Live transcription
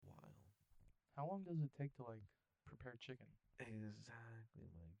How long does it take to like prepare chicken? Exactly,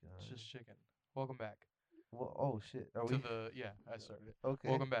 my It's God. just chicken. Welcome back Well, oh shit. Are to we the I started it. okay?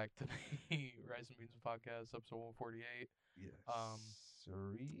 Welcome back to the Rice and Beans podcast, episode 148. Um, Yes.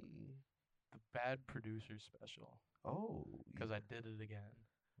 Three. the Bad Producer Special, Oh because yeah. I did it again.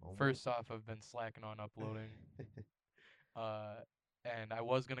 Oh my. First off, I've been slacking on uploading. Uh, and I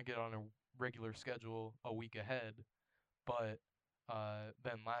was gonna get on a regular schedule a week ahead, but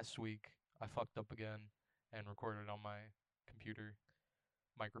then last week I fucked up again and recorded on my computer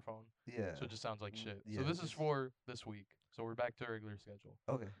microphone, Yeah. so it just sounds like shit. So Yeah. this is Just for this week. So we're back to a regular schedule,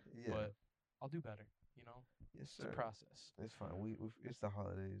 okay. Yeah. but I'll do better. You know, Yes, it's a sir. process. It's fine. It's the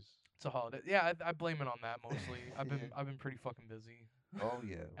holidays. It's a holiday. Yeah, I blame it on that mostly. I've Yeah. been I've been pretty fucking busy. Oh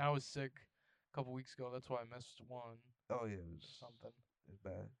yeah. And I was sick a couple weeks ago. That's why I missed one Oh yeah. or something. It's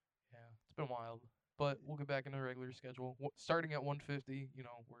bad. Yeah, it's been wild. But we'll get back into the regular schedule. Starting at 150, we're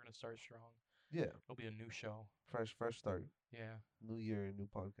gonna start strong. Yeah. It'll be a new show. Fresh start. Yeah, New year, new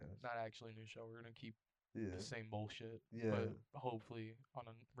podcast. not actually a new show. We're gonna keep the Yeah. same bullshit, Yeah. but hopefully on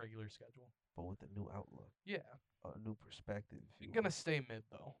a regular schedule. But with a new outlook, Yeah, a new perspective, if you're you gonna will. stay mid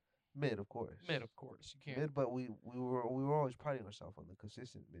though. Mid, of course. Mid, of course. You can't. Mid, but we were always priding ourselves on the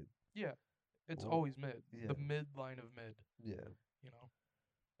consistent mid. Yeah, it's Well, always mid. yeah, The mid line of mid. yeah, You know.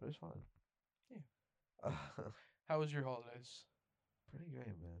 but it's fine. Yeah. How was your holidays? Pretty great,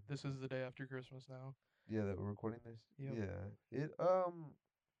 man. This is the day after Christmas now. Yeah, that we're recording this. Yep. Yeah, it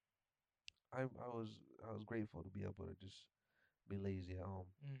I was grateful to be able to just be lazy at home.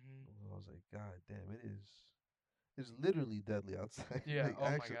 Mhm. I was like, God damn, it's literally deadly outside. Yeah. Like Oh my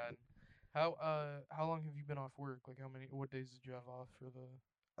actually, God. How long have you been off work? Like what days did you have off for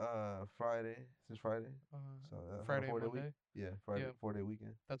the Friday since Friday, uh so I had a Friday and 4 day week. Monday? Yeah, Friday Yeah, 4 day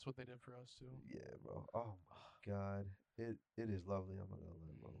weekend. that's what they did for us too. Yeah, bro. Oh my God, it is lovely. I'm not gonna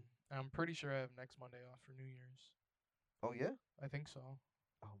lie, bro. I'm pretty sure I have next Monday off for New Year's. Oh yeah. I think so.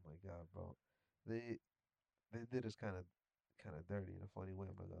 Oh my God, bro. They they did us kind of dirty in a funny way.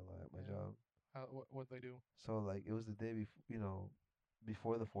 I'm not gonna lie at my Yeah. job. What they do? So like it was the day before,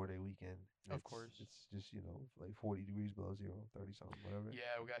 before the 4 day weekend. And Of it's course. it's just like 40 degrees below zero, 30 something, whatever.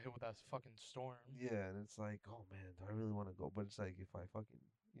 Yeah, we got hit with that fucking storm. Yeah, and it's like, oh man, do I really want to go? But it's like if I fucking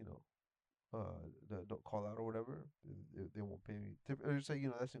you know don't call out or whatever, they won't pay me. Or say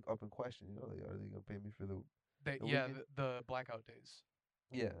that's up in question. Like are they gonna pay me for the Yeah, weekend? the blackout days.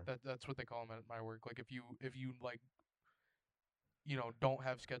 Yeah, That's what they call them at my work. Like if you like don't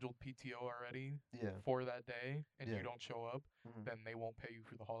have scheduled PTO already yeah, for that day and yeah. you don't show up, Hmm. then they won't pay you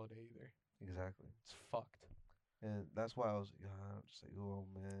for the holiday either. Exactly. It's fucked. And that's why I was like, I'm just like, oh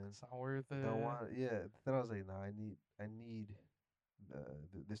man, It's not worth don't it. want. Yeah. Then I was like, nah, I need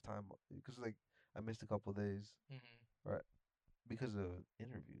this time because like I missed a couple days, Mhm. right? Because of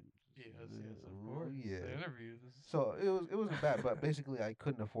interviews. Yes, yes, of Oh course. The yeah. interviews. So it wasn't bad, but basically I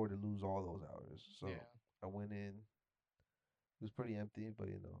couldn't afford to lose all those hours. So Yeah. I went in. It was pretty empty, but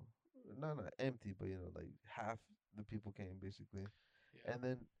not empty, but like half the people came basically, Yeah. and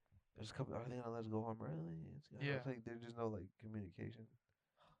then there's a couple. Are they gonna let us go home early? I Yeah. was like, there's just no like communication.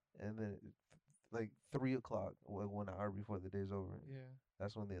 And then like 3 o'clock, like 1 hour before the day's over, Yeah.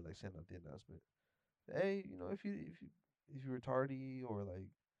 that's when they like send out the announcement. Hey, if you were tardy or like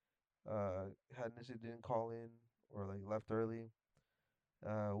had an incident, didn't call in or like left early,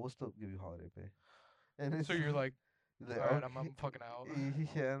 we'll still give you holiday pay. And it's So you're like, like all right, I'm okay, fucking out.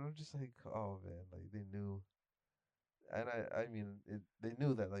 yeah, and I'm just like, oh man, like they knew, and I mean, they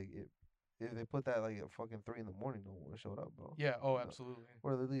knew that like if they put that like at fucking 3 in the morning, no one would have showed up, bro. Yeah. Oh, No, absolutely.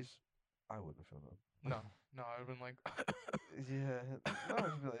 or at least I wouldn't have shown up. No. No, I've been like, Yeah, no, I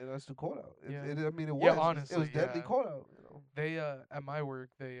just be like, that's too cold out. yeah. I mean, it Yeah. was. It was Honestly, deadly yeah. cold out. They at my work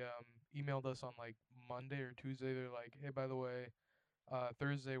they emailed us on like Monday or Tuesday. They're like, hey, by the way,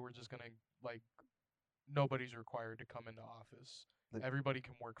 Thursday we're just gonna like nobody's required to come into office. Like, Everybody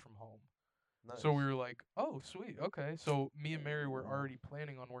can work from home. So we nice. were like, oh, sweet, okay. So me and Mary were already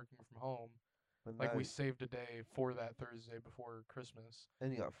planning on working from home. But Like now, we saved a day for that Thursday before Christmas,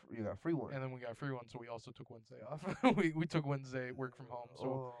 and you got free one. and then we got free one, so we also took Wednesday off. we took Wednesday work from home. So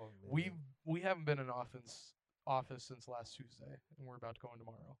Oh we man. we haven't been in office since last Tuesday, and we're about to go in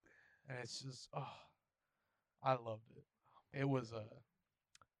tomorrow. And it's just I loved it. It was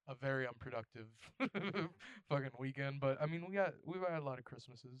a very unproductive fucking weekend, but I mean we've had a lot of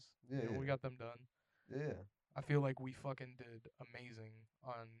Christmases. Yeah, We got them done. yeah, yeah, I feel like we fucking did amazing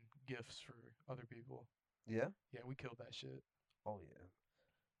on gifts for other people. yeah. Yeah, we killed that shit. Oh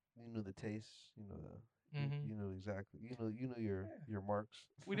yeah. You knew the taste. Mhm. You know exactly. You know your Yeah. your marks.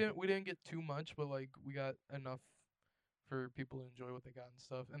 We didn't get too much, but like we got enough for people to enjoy what they got and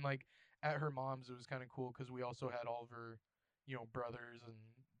stuff. And like at her mom's, it was kind of cool because we also had all of her, brothers and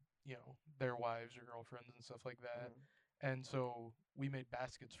their wives or girlfriends and stuff like that. Mm. And so we made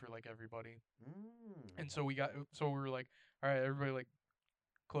baskets for like everybody. Mm. And so we were like, all right, everybody like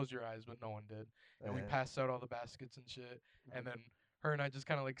close your eyes, but no one did. And we Yeah. passed out all the baskets and shit. And Mhm. then her and I just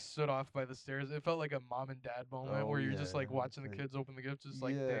kind of like stood off by the stairs. It felt like a mom and dad moment Oh where you're just yeah. like watching It's the like kids open the gifts, just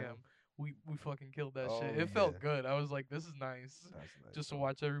like, yeah. damn, we fucking killed that shit. Oh It yeah. felt good. I was like, this is nice. That's nice Just to though.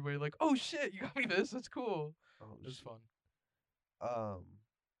 watch everybody like, oh shit, you got me this. That's cool. Oh It was shit. fun. Um,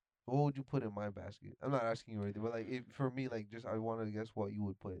 what would you put in my basket? I'm not asking you anything, but like if for me, like just I wanted to guess what you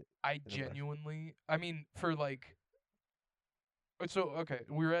would put I in a basket. genuinely, I mean, for like, so okay,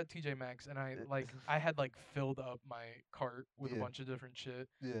 we were at TJ Maxx and I had like filled up my cart with a Yeah. bunch of different shit,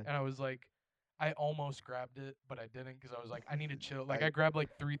 Yeah. and I was like, I almost grabbed it, but I didn't because I was like, I need to chill. Like I I grabbed like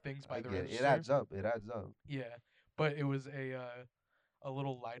three things by I the get it. It register. adds up. It adds up. Yeah, but it was a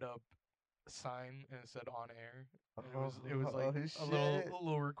little light up sign and it said on air, and it was like Oh a little shit. a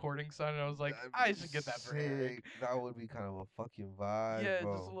little recording sign, and I was like, That'd I be should get that for sick. Eric. That would be kind of a fucking vibe, Yeah, just a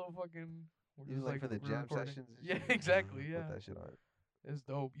bro. little fucking. We're Even just like like for the we're jam recording. sessions and Yeah, shit, just exactly. put Yeah, that shit on. it's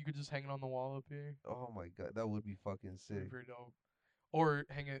dope. You could just hang it on the wall up here. Oh my god, that would be fucking It'd be sick. pretty dope. Or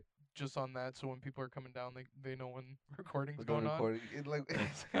hang it just on that so when people are coming down, they know when recording's With the going on. recording, it like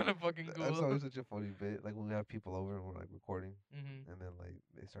It's kind of fucking that's cool. always such a funny bit. Like when we have people over and we're like recording, Mhm. and then like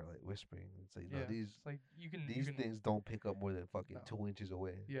they start like whispering and say, "No, Yeah. It's like you these can things don't pick up more than fucking no. 2 inches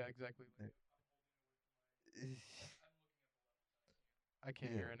away." Yeah, exactly. Like, I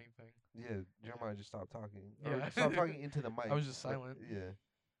can't yeah, hear anything. yeah. Yeah. Jeremiah just stopped talking or Yeah. stop talking into the I mic, was just but silent. yeah,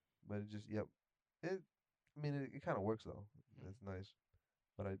 but it just yep. It. I mean, it kind of works though. Mhm. It's nice,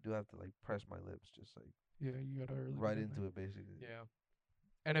 but I do have to like press my lips, just like Yeah, you gotta really right get in there. into it, basically. Yeah.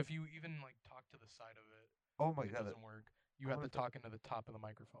 And if you even like talk to the side of it, Oh my it god, doesn't work. You I have wonder to if that. talk into the top of the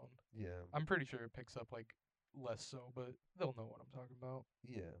microphone. Yeah, I'm pretty sure it picks up like less so, but they'll know what I'm talking about.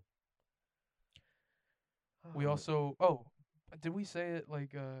 yeah. We But also did we say it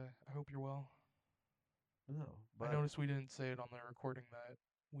like I hope you're well? no, I but noticed we didn't say it on the recording that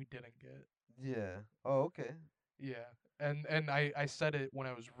we didn't get. yeah. Oh, okay. Yeah. And I said it when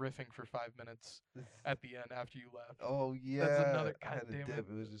I was riffing for 5 minutes at the end after you left. Oh That's yeah, another I god had a damn it. dip.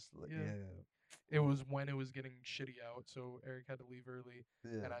 It was just like Yeah. yeah, It was when it was getting shitty out, so Eric had to leave early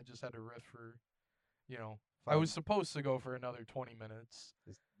yeah. and I just had to riff for, you know, I Five. was supposed to go for another 20 minutes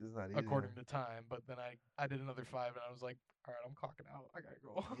It's not easy. Huh? according to time, but then I did another 5 and I was like, all right, I'm clocking out. I got to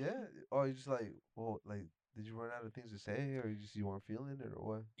go. Yeah. Oh, you just like well, like did you run out of things to say, or you weren't feeling it, or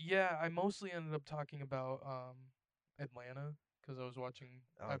what? Yeah, I mostly ended up talking about Atlanta cuz I was watching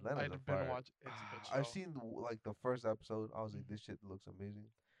Oh, Atlanta's a I'd been fire. watching it's a good I've show. seen like the first episode. I was like, Mhm. this shit looks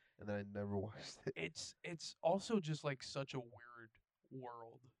amazing, and then I never watched it. It's also just like such a weird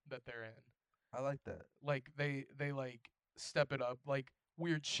world that they're in. I like that. Like they like step it up. Like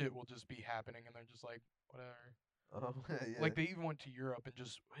weird shit will just be happening and they're just like whatever. Yeah. Like they even went to Europe and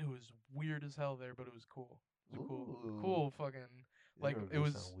just it was weird as hell there, but it was cool. It was a Ooh. cool fucking like Europe it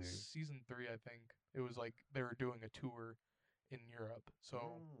does sound was weird. season 3 I think. It was like they were doing a tour in Europe. So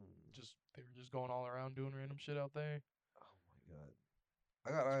Mm. just they were just going all around doing random shit out there. Oh my god. It's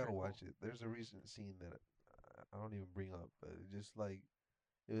I gotta pretty cool. watch it. There's a recent scene that I don't even bring up, but it just like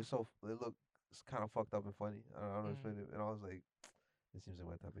it was so it looked kind of fucked up and funny. I don't know Mm. explain it, and I was like, this seems like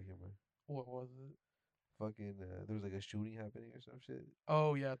my type of humor. What was it? Fucking, there was like a shooting happening or some shit.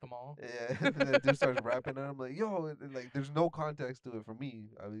 Oh yeah, at the mall. Yeah, and then that dude starts rapping, and I'm like, yo, and, like, there's no context to it for me,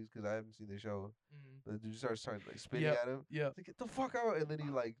 at least, because I haven't seen the show. Mm. The dude starts trying like spitting Yep. at him. Yep. He's like, get the fuck out! And then he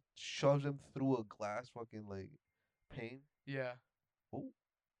like shoves him through a glass fucking like pane. Yeah. Oh,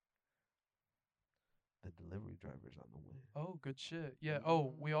 the delivery driver's on the way. Oh, good shit. Yeah.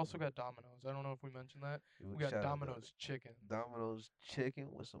 Oh, we also Mm. got Domino's. I don't know if we mentioned that. We got Shout out to Domino's chicken. Domino's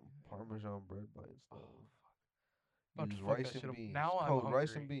chicken with some Parmesan bread by and Oh, stuff. about to Use fuck rice that shit and up. beans. Now I'm Code rice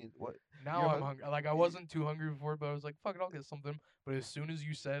and hungry. beans. What? Now You're I'm hungry? hungry. Like I wasn't too hungry before, but I was like, fuck it, I'll get something. But as soon as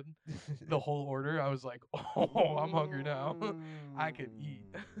you said the whole order, I was like, oh, I'm hungry now. I could eat.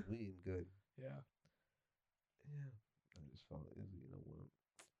 We eating good. Yeah. Yeah. I just felt it. You know what?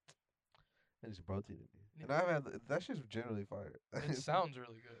 And it's protein in me. Yeah. And I've had that shit's generally fire. It sounds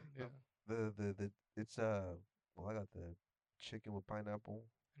really good. the, Yeah. the it's well I got the chicken with pineapple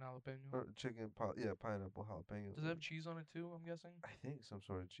And jalapeno. or yeah, pineapple jalapeno. Does it have cheese on it too? I'm guessing. I think some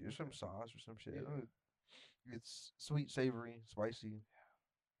sort of cheese or some Okay. sauce or some shit. I Yeah. don't know. It's sweet, savory, spicy.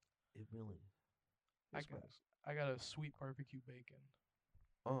 It really I it's got nice. I got a sweet barbecue bacon.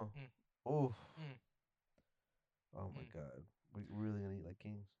 Oh, Mm, oh, mm, oh my mm. god. We really gonna eat like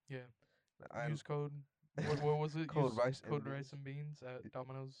kings. Yeah. I Use code What was it? Code Use rice and code beans. rice and beans at Yeah,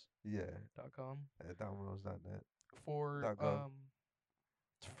 Domino's.com at Domino's.net. for .gov.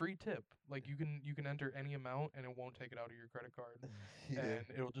 free tip. Like you can enter any amount and it won't take it out of your credit card, Yeah. and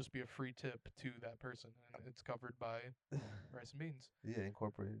it'll just be a free tip to that person, and it's covered by rice and beans. Yeah,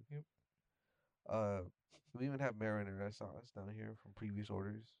 incorporated. Yep. Uh, we even have marinara sauce down here from previous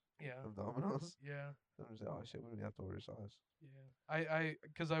orders Yeah. of Domino's. Yeah. So I'm just like, oh shit, we don't even have to order sauce. Yeah.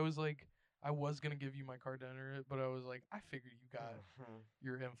 Cause I was like, I was gonna give you my card to enter it, but I was like, I figured you got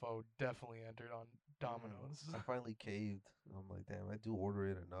your info definitely entered on Domino's. I finally caved. I'm like, damn, I do order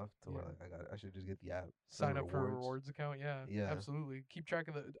it enough to where Yeah. like I should just get the app for the Sign up for a rewards. rewards account. Yeah. Yeah. Absolutely. Keep track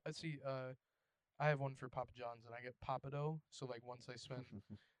of the. I see. I have one for Papa John's and I get Papado. So like once I spend,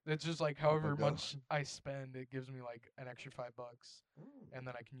 it's just like however Papado. much I spend, it gives me like an extra $5, Mm. and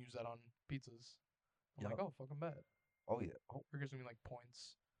then I can use that on pizzas. I'm like, Yup. oh fucking bet. Oh yeah. Oh. Or gives me like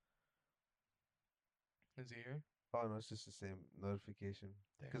points. Is he here? Oh no, it's just the same notification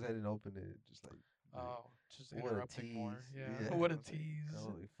because I Damn. didn't open it. Just like Oh, just what a interrupting tease. more. Yeah. Yeah. What I a was like, tease.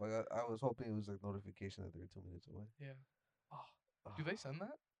 holy fuck! I was hoping it was like notification that they're 2 minutes away. Yeah. Oh, do they send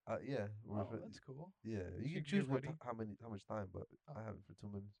that? Yeah. Oh, that's cool. Yeah, So you you can can get choose ready. how much time, but Oh, I have it for 2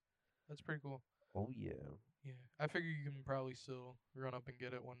 minutes. that's pretty cool. Oh yeah. Yeah. I figure you can probably still run up and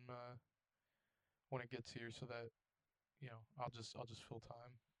get it when it gets here, so that I'll just fill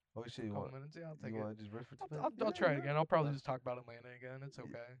time. Oh shit, A couple minutes. Yeah, I'll take you it. want to just riff for 2 minutes? I'll try it again. I'll probably just talk about Atlanta again. It's Yeah,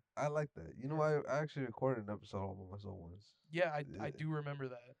 okay. I like that. You know, Yeah. I actually recorded an episode all by myself once. Yeah, I Yeah, do remember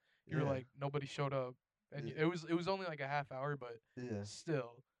that. You were yeah, like nobody showed up, and yeah, it was only like a half hour, but yeah.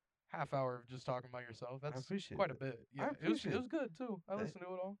 still, half hour of just talking about yourself. I That's appreciate quite a it. bit. I Yeah, it was appreciate it it. was good too. I Thank, listened to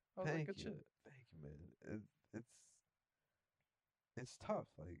it all. I was like, thank good you, shit. man. It's tough.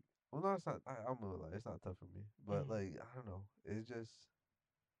 Like, well, no, it's not. I'm gonna lie, it's not tough for me, but Mhm. like, I don't know. It's just,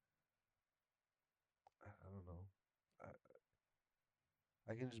 I don't know.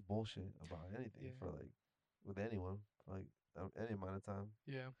 I can just bullshit about anything Yeah. for like with anyone for like any amount of time.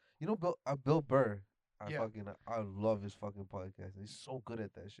 Yeah. You know, Bill Burr. Yeah. I love his fucking podcast. He's so good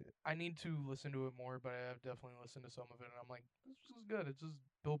at that shit. I need to listen to it more, but I have definitely listened to some of it, and I'm like, this is good. It's just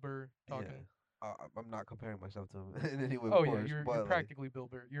Bill Burr Yeah, talking. I'm not comparing myself to him in any way, of Oh yeah, course. you're But like, practically Bill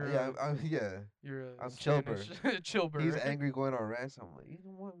Burr. You're yeah, a yeah, you're a I'm Chill Burr. Spanish chill He's Burr. angry going on rants. I'm like, you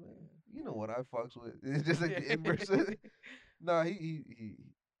know what, man? You know what I fucks with. It's just like Yeah. the inverse. Nah, he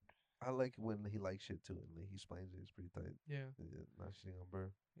I like when he likes shit too, and like, he explains it. It's pretty tight. Yeah. Yeah, not shitting on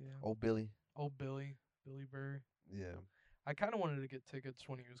Burr. Yeah. Oh, Billy. Oh, Billy Burr. Yeah. I kind of wanted to get tickets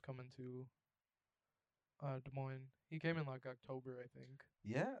when he was coming to Des Moines. He came in like October, I think.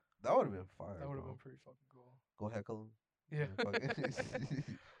 Yeah, that would have been fire, That would have bro. been pretty fucking cool. Go heckle him. Yeah. Fucking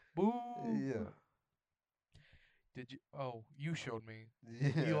Boo. yeah. Did you? Oh, you showed me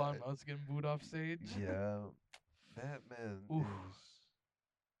Yeah. Elon Musk getting booed off stage. Yeah. That man Oof. is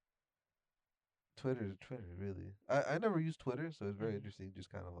Twitter, really. I never used Twitter, so it's very Mhm. interesting just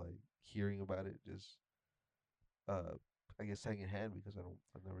kind of like hearing about it just uh I guess secondhand because I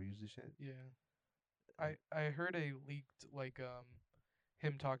never used this shit. Yeah. I heard a leaked like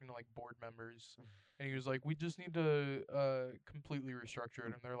him talking to like board members, and he was like, we just need to completely restructure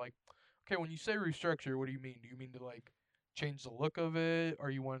it, and they're like, okay, when you say restructure, what do you mean? Do you mean to like change the look of it, or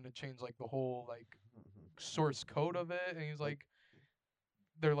you wanted to change like the whole like source code of it? And he's Like like,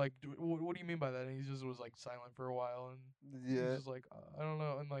 they're like, what do you mean by that? And he just was like silent for a while, and he's yeah, just like, I don't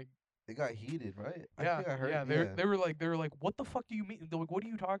know, and like. it got heated, right? I Yeah, think I heard yeah, yeah. they were like, what the fuck do you mean? They're like, what are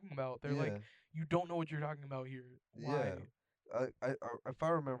you talking about? They're like, Yeah. you don't know what you're talking about here. Why? Yeah. If I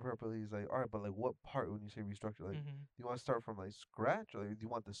remember properly, he's like, all right, but like, what part when you say restructure? Like, Mhm. do you want to start from like scratch, or like, do you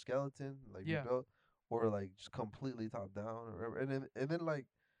want the skeleton like Yeah. rebuilt, or like just completely top down, or whatever? And then like,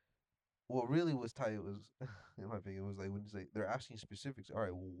 what really was tight was, in my opinion, was like when you say they're asking specifics. All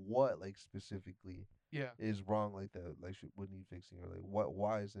right, what like specifically Yeah. is wrong like that? Like would need fixing, or like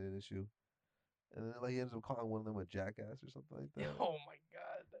why is it an issue? And then like he ends up calling one of them a jackass or something like that. Oh my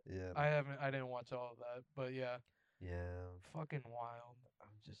god. Yeah. I didn't watch all of that, but yeah, Yeah. fucking wild. I'm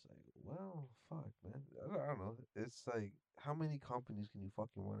just like, well, fuck, man. I don't know. It's like, how many companies can you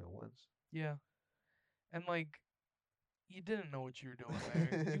fucking run at once? Yeah. And like, you didn't know what you were doing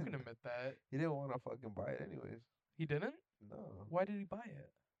there. You can admit that. He didn't want to fucking buy it anyways. He didn't? No. Why did he buy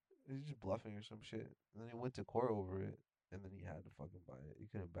it? He's just bluffing or some shit. And then he went to court over it, and then he had to fucking buy it. He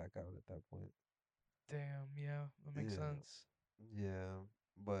couldn't back out at that point. Damn, yeah, that makes Yeah. sense. Yeah.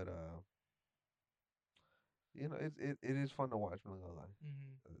 But, it is fun to watch, I'm not gonna lie.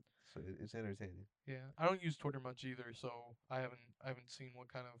 Mhm. So it's entertaining. Yeah. I don't use Twitter much either, so I haven't seen what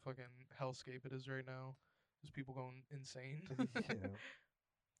kind of fucking hellscape it is right now. There's people going insane. Yeah.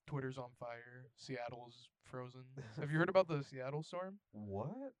 Twitter's on fire. Seattle's frozen. Have you heard about the Seattle storm?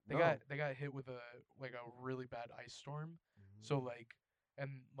 What? They got No. they got hit with a really bad ice storm. So Mm, like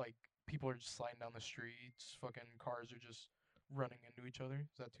and like people are just sliding down the streets. Fucking cars are just running into each other.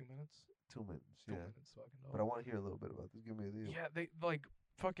 Is that 2 minutes? 2 minutes, Two yeah. minutes, fucking But dope. I want to hear a little bit about this. Give me a deal. Yeah, they like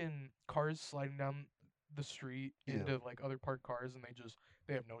fucking cars sliding down the street Yeah, into like other parked cars, and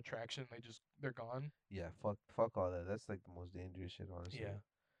they have no traction. They're gone. yeah. Fuck all that. That's like the most dangerous shit, honestly. Yeah,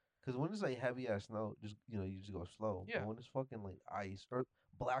 Cause when it's like heavy ass snow, just you just go slow. But yeah, when it's fucking like ice or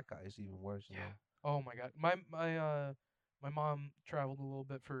black ice, even worse. yeah. Oh my god, my mom traveled a little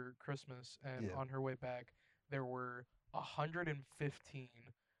bit for Christmas, and Yeah. on her way back, there were 115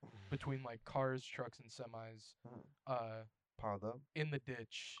 between like cars, trucks, and semis, Mm. uh, Piled up. in the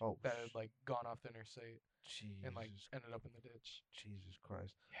ditch Oh, that had like gone off the interstate and like Jesus, ended up in the ditch. Jesus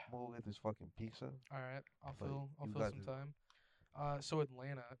Christ. Yeah. I'm gonna go get this fucking pizza. All right, But I'll you fill got some the. time. So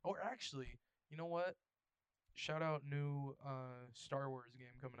Atlanta, or actually, you know what? Shout out new Star Wars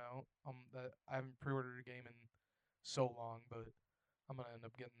game coming out. That I haven't pre-ordered a game in so long, but I'm gonna end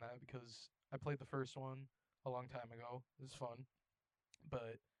up getting that because I played the first one a long time ago. It was fun,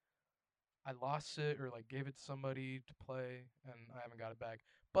 but I lost it or like gave it to somebody to play, and I haven't got it back.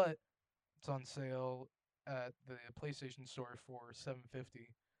 But it's on sale at the PlayStation Store for 750,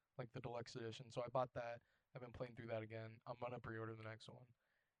 like the deluxe edition. So I bought that. I've been playing through that again. I'm gonna pre-order the next one.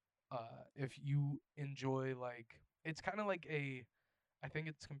 If you enjoy like, it's kind of like I think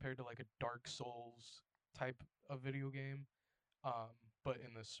it's compared to like a Dark Souls type of video game, um, but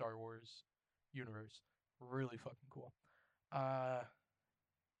in the Star Wars universe. Really fucking cool. Uh,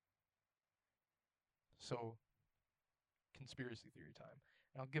 so conspiracy theory time.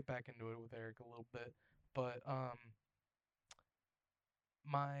 And I'll get back into it with Eric a little bit, but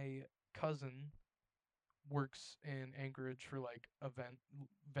my cousin works in Anchorage for like event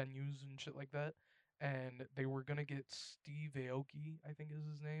venues and shit like that. And they were gonna get Steve Aoki, I think is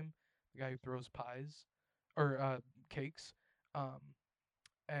his name, the guy who throws pies or cakes. Um,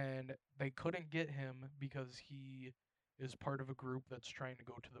 and they couldn't get him because he is part of a group that's trying to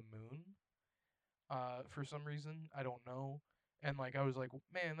go to the moon. For some reason, I don't know. And like I was like,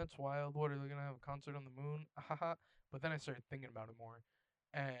 man, that's wild. What are they gonna have a concert on the moon? Haha. But then I started thinking about it more.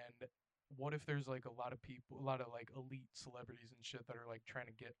 And what if there's like a lot of people, a lot of like elite celebrities and shit that are like trying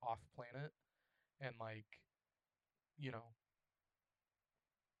to get off planet and like, you know,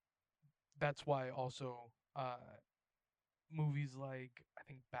 that's why also movies like I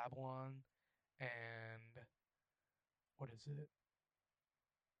think Babylon and what is it?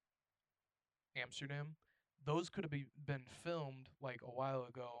 Amsterdam. Those could have been filmed like a while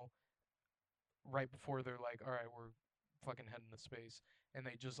ago right before they're like, all right, we're fucking heading to space, and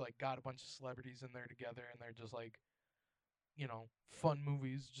they just like got a bunch of celebrities in there together, and they're just like, fun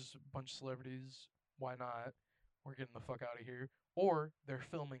movies, just a bunch of celebrities. Why not? We're getting the fuck out of here. Or they're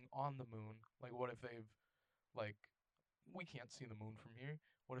filming on the moon. Like, what if they've like, we can't see the moon from here.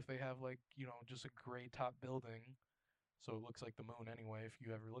 What if they have like, just a gray top building, so it looks like the moon anyway, if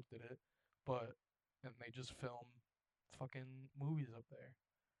you ever looked at it, but and they just film fucking movies up there.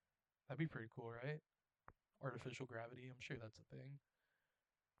 That'd be pretty cool, right? Artificial gravity. I'm sure that's a thing.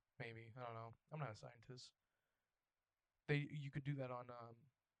 Maybe I don't know. I'm not a scientist. You could do that on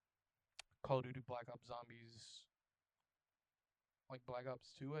Call of Duty Black Ops Zombies, like Black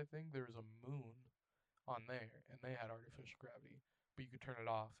Ops 2. I think there was a moon on there, and they had artificial gravity, but you could turn it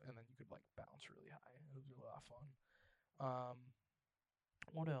off, and then you could like bounce really high. It was a lot of fun. Um,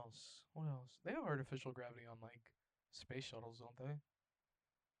 what else? What else? They have artificial gravity on like space shuttles, don't they?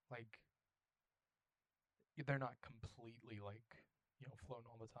 Like they're not completely like floating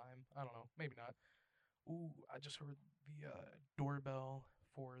all the time. I don't know. Maybe not. Ooh, I just heard the doorbell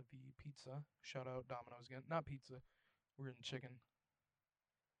for the pizza. Shout out Domino's again. Not pizza. We're in chicken.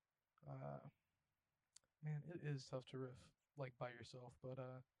 Uh, man, it is tough to riff like by yourself, but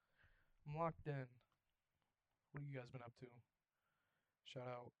I'm locked in. What have you guys been up to? Shout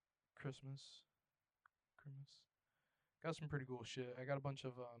out Christmas. Christmas. Got some pretty cool shit. I got a bunch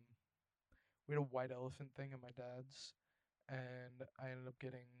of we had a white elephant thing at my dad's, and I ended up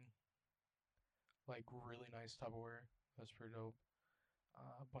getting like really nice Tupperware. That's pretty dope.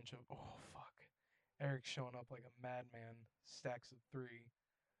 A bunch of fuck. Eric's showing up like a madman. Stacks of three.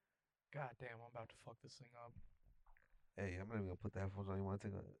 God damn, I'm about to fuck this thing up. Hey, I'm not even gonna put the headphones on. You want to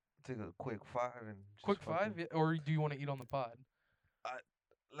take a quick five and just Quick fucking. five, or do you want to eat on the pod? I,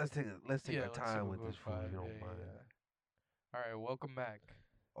 let's take Yeah, our let's take time a with quick this food. If five. you Yeah, don't yeah, mind. yeah. All right, welcome back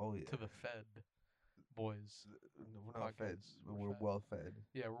Oh to yeah, the Fed, boys We're not podcast. feds, but we're well fed.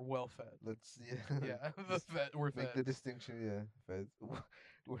 Yeah, we're well fed. Let's yeah. Yeah, Just we're make feds. the distinction. Yeah, feds.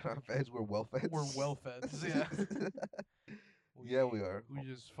 We're not feds. We're well We're feds. well feds. Yeah. Yeah, we are. We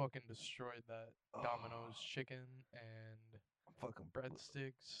just fucking destroyed that Oh, Domino's chicken and I'm fucking.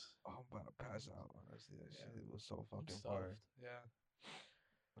 breadsticks. I'm about to pass out. Honestly, that Yeah, shit was so I'm fucking fire. stuffed. Yeah.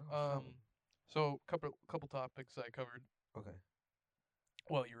 Oh, felt. Um. So couple topics I covered Okay.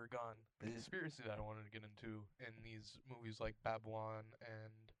 while you were gone. The Yeah. conspiracy that I wanted to get into in these movies like Babylon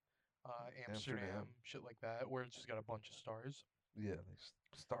and Amsterdam, shit like that, where it's just got a bunch of stars. Yeah, like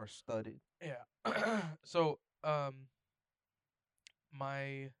star studded. Yeah. So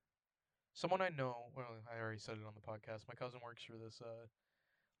my someone I know, well, I already said it on the podcast. My cousin works for this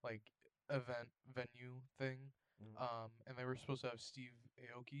like event venue thing. Mm. And they were supposed to have Steve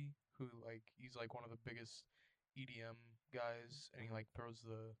Aoki, who like he's like one of the biggest EDM guys, and he like throws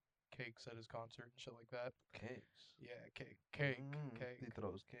the cakes at his concert and shit like that. Cakes. Yeah, cake, He cake.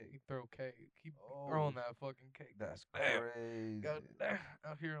 throws He cake. throw cake. He Oh, throwing that fucking cake. that's Damn. crazy. God damn.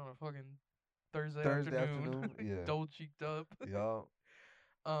 Out here on a fucking Thursday Thursday afternoon, afternoon. Yeah. double cheeked up. Y'all.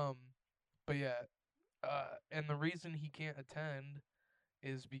 Um, but yeah, and the reason he can't attend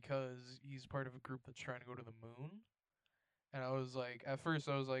is because he's part of a group that's trying to go to the moon. And I was like, at first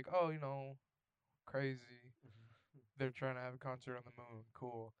I was like, oh, crazy. They're trying to have a concert on the moon.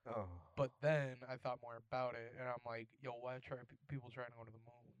 Cool. Oh. But then I thought more about it, and I'm like, yo, why try people trying to go to the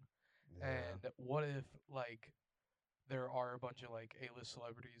moon? Yeah. And what if like there are a bunch of like A-list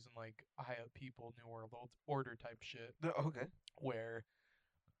celebrities and like high up people, New World Order type shit, Okay. where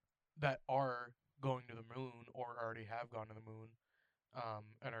that are going to the moon or already have gone to the moon,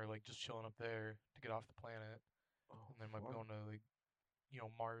 and are like just chilling up there to get off the planet, Oh, and they might be fuck. going to like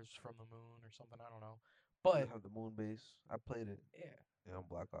Mars from the moon or something. I don't know, They but have the moon base. I played it. yeah, Yeah, on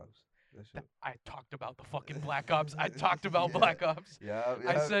Black Ops. That shit. I talked about the fucking Black Ops. I talked about Yeah. Black Ops. Yeah.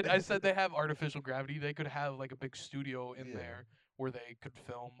 I Yeah. said they have artificial gravity. They could have like a big studio in Yeah. there where they could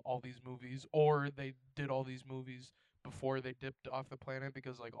film all these movies, or they did all these movies before they dipped off the planet,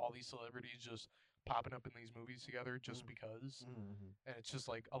 because like all these celebrities just popping up in these movies together just because. Mm-hmm. And it's just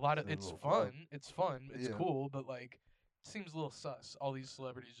like a lot of It's a it's little fun. fuck. It's fun. It's Yeah. cool, but like it seems a little sus. All these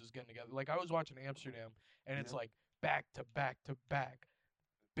celebrities just getting together. Like I was watching Amsterdam, and it's Yeah. like back to back to back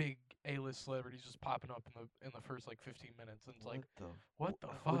big A-list celebrities just popping up in the first like 15 minutes, and it's like, what the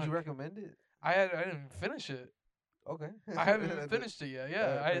fuck? Would you recommend it? I didn't even finish it. Okay. I haven't even finished it yet.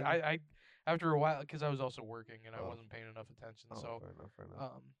 Yeah, fair enough. I after a while, because I was also working and I Oh. wasn't paying enough attention. Oh, So fair enough. Fair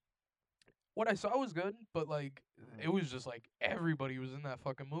enough. what I saw was good, but like Mm. it was just like everybody was in that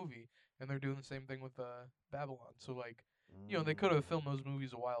fucking movie, and they're doing the same thing with Babylon. So like they could have filmed those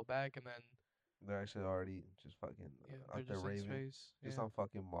movies a while back, and then They're actually already just fucking they're out there just in raving. space. Just Yeah, on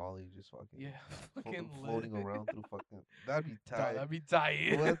fucking Molly, just fucking yeah, fucking floating lit. around through fucking. That'd be Dog, tight. that'd be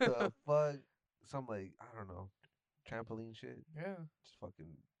tight. What the fuck? Some like I don't know, trampoline shit. Yeah, Just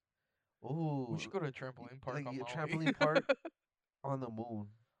fucking. Ooh, we should go to a trampoline park like on a Maui. trampoline park on the moon.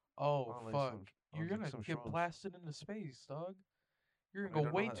 Oh On like fuck, some. you're On like gonna some get shrooms. blasted into space, dog. You're I gonna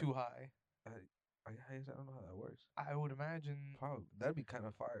mean, go way too high. I don't know how that works. I would imagine. Probably that'd be kind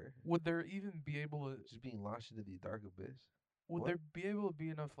of fire. Would there even be able to? Just being launched into the dark abyss. Would What? there be able to be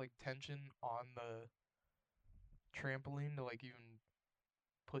enough like tension on the trampoline to like even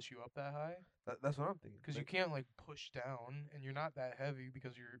push you up that high? That's what I'm thinking. Because you can't like push down, and you're not that heavy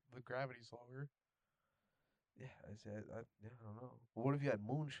because the gravity's lower. Yeah, I said, yeah, I don't know. But what if you had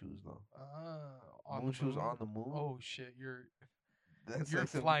moon shoes though? On Moon the shoes moon. on the moon. Oh shit, That's you're like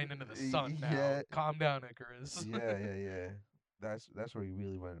some, flying into the sun now. yeah, Calm down, Icarus. yeah. That's where you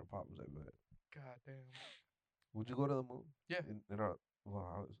really run into problems. I bet. God damn. Would you go to the moon? Yeah. In our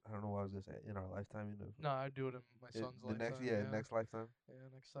well, I don't know what I was gonna say. In our lifetime, you know. No, I'd do it in my son's The lifetime. next, yeah, next lifetime. Yeah,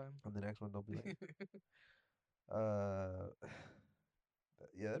 next time. On the next one, don't be like, uh,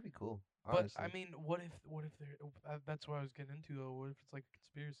 yeah, that'd be cool. But Honestly. I mean, what if they're that's what I was getting into though. What if it's like a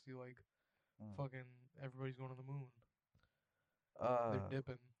conspiracy, like fucking everybody's going to the moon. They're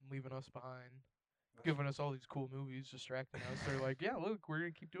dipping, leaving us behind, giving us all these cool movies, distracting us. They're like, yeah, look, we're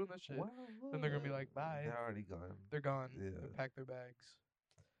gonna keep doing this shit. Well, Then they're gonna be like, bye. They're already gone. They're gone. Yeah. They pack their bags.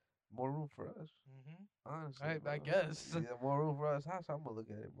 More room for us. Honestly, I bro. guess. Yeah, more room for us. That's how I'm gonna look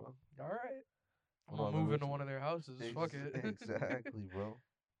at it, bro. All right. I'm Well, gonna the move into rich- one of their houses. Fuck it. Exactly, bro.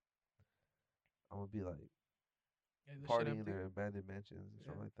 I'm gonna be like Yeah, this shit partying in empty. their abandoned mansions and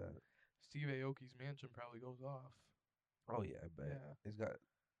stuff like that. Steve Aoki's mansion probably goes off. Oh yeah, I bet. Yeah. It's got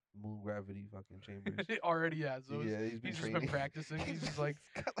moon gravity fucking chambers. It already has those. Yeah, he's been He's just been training. practicing. He's just like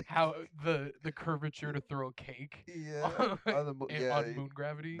He's got like how the curvature to throw a cake yeah on, on the on moon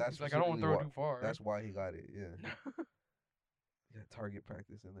gravity. that's He's like, I don't want specifically to throw it why too far. that's why he got it. Yeah, yeah, target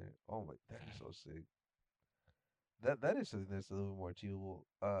practice in there. Oh my, that is so sick. That is something that's a little more achievable.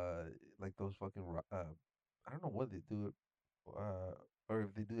 Like those fucking I don't know what they do it, uh, or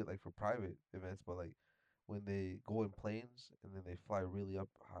if they do it like for private events, but like when they go in planes and then they fly really up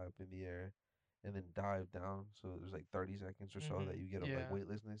high up in the air, and then dive down. So there's like 30 seconds or so that you get of like Yeah.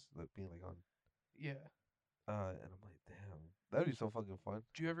 weightlessness, like being like on. Yeah. And I'm like, damn, that'd be so fucking fun.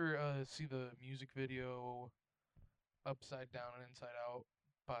 Do you ever see the music video Upside Down and Inside Out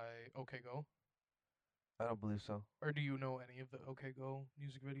by OK Go? I don't believe so. Or do you know any of the OK Go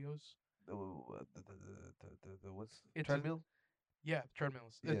music videos? The what's It's a treadmill? Yeah,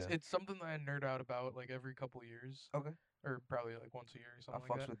 treadmills. It's Yeah. it's something that I nerd out about like every couple years, Okay. or probably like once a year or I something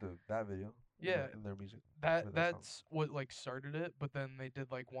like fucks that. with that video Yeah, in their music that for their song. that's what like started it. But then they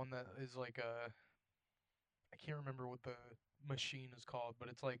did like one that is like a I can't remember what the machine is called, but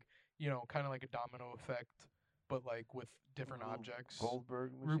it's like kind of like a domino effect, but like with different Rube objects.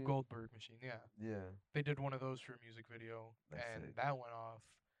 Goldberg Rube machine. Goldberg machine, yeah. Yeah, They did one of those for a music video, that's and sick. that went off.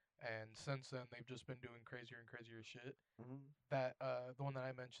 And since then, they've just been doing crazier and crazier shit. Mhm. That the one that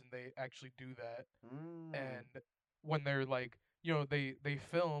I mentioned, they actually do that, Mm. and when they're like, they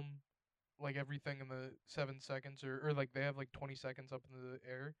film like everything in the 7 seconds, or like they have like 20 seconds up in the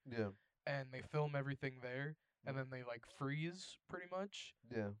air, Yeah. and they film everything there, and Mhm. then they like freeze pretty much,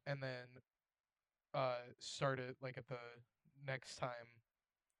 Yeah. and then start it like at the next time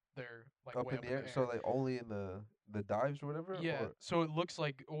they're like Up way in up the in the air. So air. like only in the dives or whatever, Yeah, or so it looks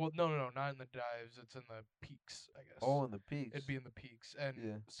like, well, no, not in the dives. It's in the peaks, I guess. all in the It'd peaks. be in the peaks, and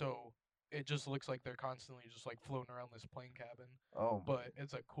Yeah. so it just looks like they're constantly just like floating around this plane cabin. Oh my. But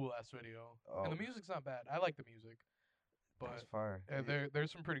it's a cool ass video, and Oh, the music's not bad. I like the music, that's but fire. Yeah.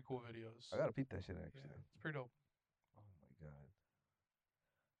 there's some pretty cool I videos. gotta peep that shit Yeah, actually. it's pretty dope. Oh my god.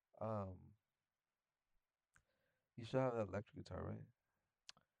 You still have that electric guitar,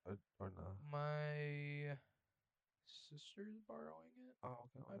 right? Or no? My sister's borrowing it, Oh,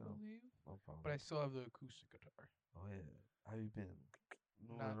 okay, I okay. believe, No problem. but I still have the acoustic guitar. Oh yeah. How you been?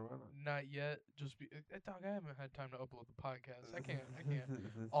 Moving Not around? not yet. Dog, I haven't had time to upload the podcast. I can't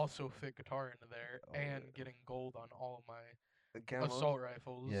also fit guitar into there Oh and yeah. getting gold on all of my The camos? assault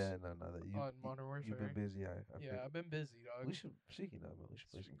rifles Yeah, no, no, that on Modern you've been Warfare. busy. I Yeah, figured. I've been busy, dog. We should speaking of it, we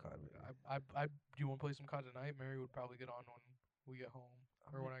should play some COD maybe. I do you want to play some COD tonight? Mary would probably get on when we get home,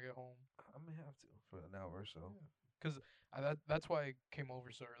 I or may when I get home. I may have to for an hour or so. Yeah, cause that's why I came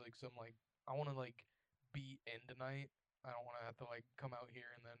over so early. Cause I'm like, I want to like be in tonight. I don't want to have to like come out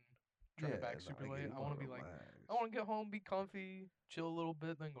here and then Yeah, drive back no, super I get late. it. You I want want to to be like, relax. I want to get home, be comfy, chill a little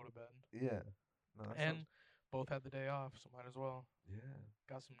bit, then go to bed. Yeah. No, that sounds. And both had the day off, so might as well. Yeah.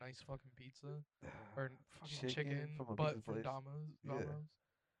 Got some nice fucking pizza or fucking Chicken chicken, from a pizza but from place. Domino's. Yeah.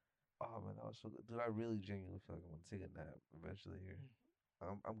 Oh man, that was so good, dude. I really genuinely feel like I'm gonna take a nap eventually here. Mm.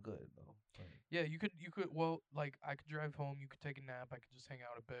 I'm good though. Yeah, you could well, like I could drive home, you could take a nap, I could just hang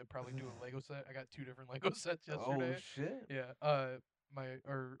out a bit, probably do a Lego set. I got two different Lego sets Oh yesterday. shit. Yeah. My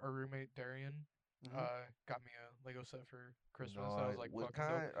our roommate Darian Mhm. got me a Lego set for Christmas. No, That was like what fucking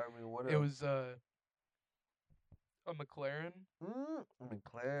dope. kind? I mean, what It a was a McLaren.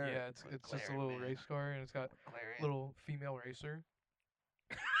 McLaren. Yeah, it's just a McLaren little man. race car, and it's got McLaren. little female racer.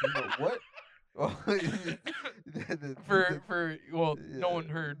 Female what? Oh, For well, no yeah, one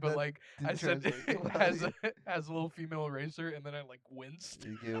heard, but that like I didn't said, translate. has has a little female racer, and then I like winced.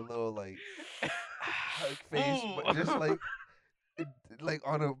 You gave a little like face, Ooh. but just it- like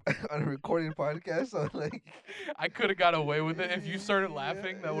on a on a recording podcast. So like, I could have got away with it if you started yeah,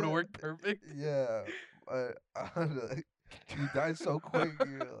 laughing. That would have worked perfect. yeah. I don't know, like, you died so quick.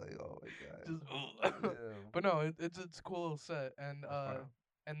 You're like, oh my god. Just, Yeah, but no, it's a cool little set, that's fine.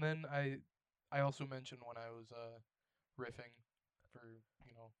 and then I also mentioned when I was riffing for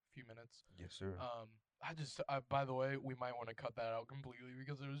a few minutes. Yes, sir. I just by the way, we might want to cut that out completely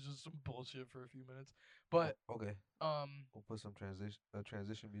because there was just some bullshit for a few minutes. But Okay. um We'll put some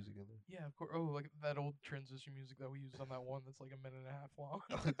transition music in there. yeah, of course. Oh, like that old transition music that we used on that one that's like a minute and a half long.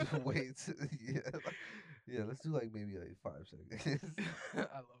 Wait, yeah, yeah. Let's do like maybe like 5 seconds.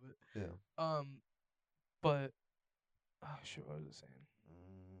 I love it. Yeah. But oh shit, what was I saying? Mm,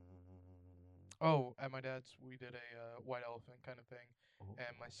 Oh, at my dad's, we did a white elephant kind of thing, oh,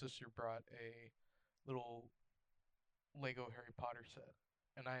 and my sister brought a little Lego Harry Potter set.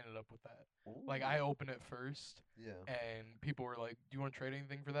 and I ended up with that. Like Ooh. I opened it first, Yeah. and people were like, "Do you want to trade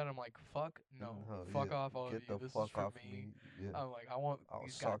anything for that?" I'm like, "Fuck no, No, fuck yeah. off, all of Get you. the This is fuck for off me." me. Yeah. I'm like, I want I'll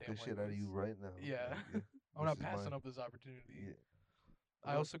these sock the goddamn shit out of labels. you right now. Yeah, Like, yeah, I'm this not is passing mine. up this opportunity. Yeah.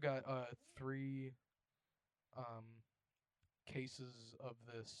 I Look. also got 3 um cases of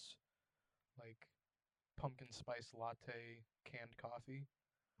this like pumpkin spice latte canned coffee,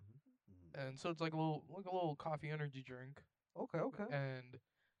 Mhm. and so it's like a little coffee energy drink, Okay, okay. and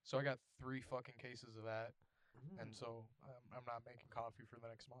so I got 3 fucking cases of that, and Mm. so I'm not making coffee for the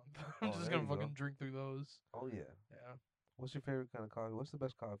next month. I'm Oh, just there gonna you go. fucking drink through those. Oh yeah. Yeah. What's your favorite kind of coffee? What's the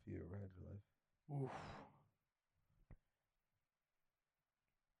best coffee you ever had in your life? Oof.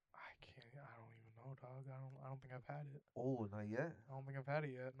 I can't. I don't even know, dog. I don't think I've had it. Oh, not yet. I don't think I've had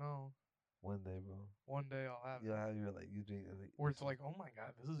it yet. No. One day, bro. One day I'll have You'll it. have your like you drink like Where it's like, oh my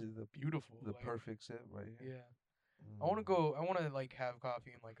god, this is the beautiful. the Like, perfect sip right here. yeah. I want to Mm. go. I want to like have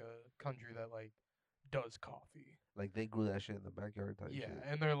coffee in like a country that like does coffee. Like they grew that shit in the backyard type Yeah, shit.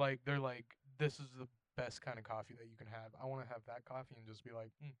 and they're like this is the best kind of coffee that you can have. I want to have that coffee and just be like,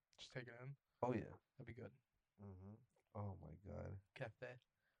 just take it in. Oh yeah. That'd be good. Mhm. Oh my god. Cafe,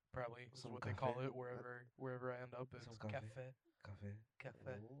 probably is Some what they cafe. call it wherever I end up. Some It's cafe. cafe, Cafe.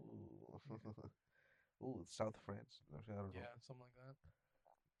 cafe. Ooh. Yeah, Ooh, South France. Actually, I don't know. yeah, something like that.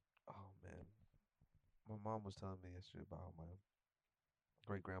 Oh man. My mom was telling me yesterday about how my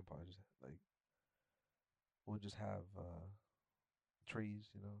great grandpa just like would just have trees,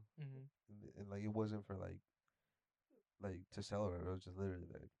 Mhm. and like it wasn't for like to sell it. It was just literally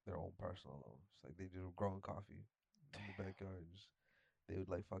like their own personal loans. Like they just were growing coffee in the Damn. backyard. Just they would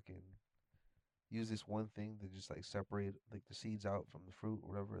like fucking use this one thing to just like separate like the seeds out from the fruit or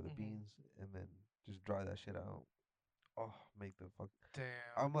whatever, the Mhm. beans, and then just dry that shit out. Oh, make the fuck.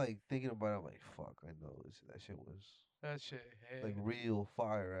 I'm Damn. like thinking about it. I'm like, fuck. I know that shit was That shit like hit real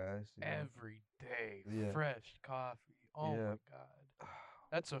fire ass. every day. Yeah, Fresh coffee. Oh yeah. my god.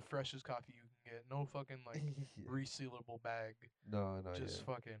 That's the freshest coffee you can get. No fucking like Yeah. resealable bag. No, no, Just yeah,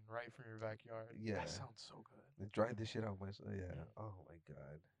 fucking right from your backyard. That yeah. sounds so good. They dried this shit out myself. Yeah. Mm. Oh my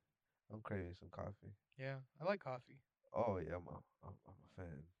god. I'm craving some coffee. Yeah, I like coffee. Oh yeah, I'm a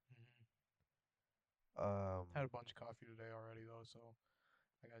fan. Hmm. Um. Had a bunch of coffee today already though, so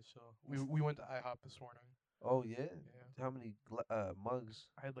I got chill. We went to IHOP this morning. Oh yeah. Yeah, How many mugs?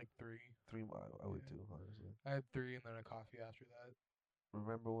 I had like 3. 3. I would Yeah, too, honestly. I had 3 and then a coffee after that.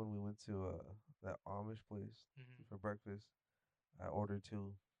 Remember when we went to that Amish place Hmm. for breakfast? I ordered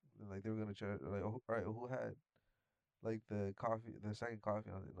 2. And, like they were gonna try like, oh, all right, who had like the coffee, the second coffee?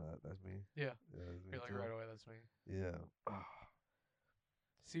 I was like, no, that's me. Yeah, Yeah, that's me you're like too. right away. That's me. Yeah.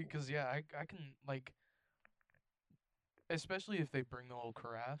 See, cause yeah, I can like, especially if they bring the little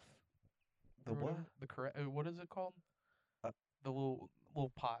carafe The or what? whatever. The carafe. What is it called? Uh, The little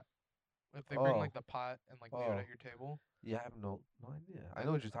pot. If they bring oh, like the pot and like leave it oh. at your table, Yeah, I have no idea. I uh,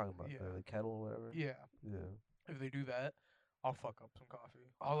 know what you're talking about. yeah, The kettle or whatever. yeah. Yeah. If they do that, I'll fuck up some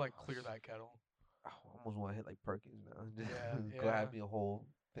coffee. I'll like Oh, clear that kettle. I almost want to hit like Perkins now. Yeah, Just yeah. grab me a whole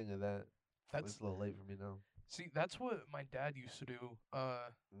thing of that. But That's it's a little late for me now. see, that's what my dad used to do. Hmm.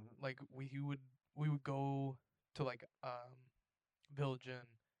 Like we would go to like Village Inn,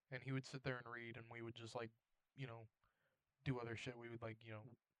 and he would sit there and read, and we would just like, you know, do other shit. We would like,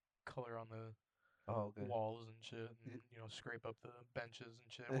 color on the Oh, okay. walls and shit, and Y- scrape up the benches and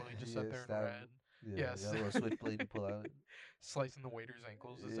shit while he just sat yeah, there and stab. read. Yeah, you Yes, got a little switchblade you pull out. slicing the waiter's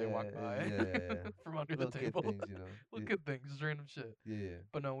ankles as they Yeah, walk by yeah, yeah. from under the Little kid table. things, you know. Look at things, just random shit. Yeah.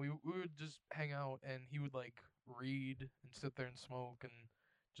 But no, we would just hang out, and he would like read and sit there and smoke and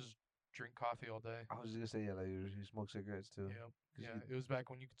just drink coffee all day. I was just gonna say, yeah, like you smoke cigarettes too, Yeah, cause yeah. you. It was back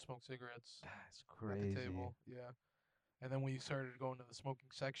when you could smoke cigarettes That's at the crazy. table. Yeah, and then when you started going to the smoking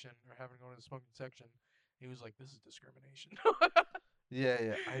section or having to go to the smoking section, he was like, "This is discrimination." Yeah,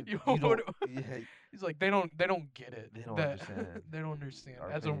 yeah. You You know, don't. Yeah, he's like, they don't get it. they don't That understand they don't understand. our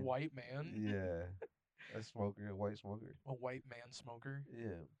As a pain. white man, Yeah, a smoker, a white smoker. a white man smoker, Yeah,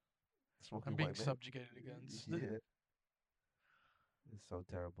 I'm smoking being white man. subjugated against. Yeah, it's so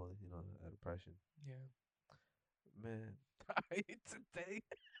terrible. That oppression. Yeah. Man. Today,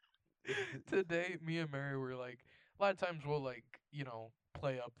 today, me and Mary were like, a lot of times we'll like,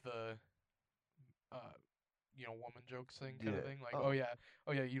 play up the, uh, woman jokes thing kind of Yeah. thing. Like, oh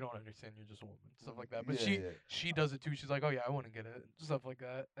yeah, you don't understand, you're just a woman, stuff like that. But Yeah, she yeah. she does it too. She's like, oh yeah, I wouldn't get it, stuff like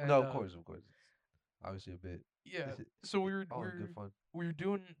that. No, And of course, of course. Obviously a bit. Yeah. So All in good fun. we were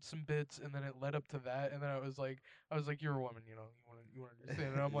doing some bits, and then it led up to that, and then I was like, you're a woman, you want to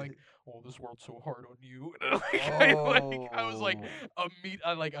understand, and I'm like, oh, this world's so hard on you, and I was like,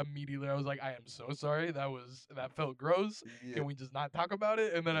 Oh, immediately, I was like, I am so sorry, that felt gross. yeah, Can we just not talk about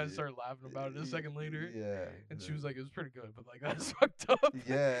it? And then I yeah, started laughing about it a second later, yeah, and she was like, it was pretty good, but like that's fucked up.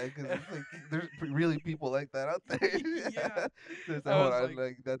 yeah. Because it's like there's really people like that out there. Yeah. So it's like, I hold was on, like,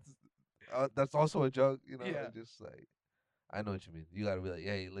 like that's also a joke, yeah. It's just like I know what you mean. You gotta be like,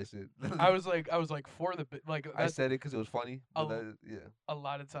 hey, listen. I was like for the bit, like I that said it because it was funny, but a that yeah, a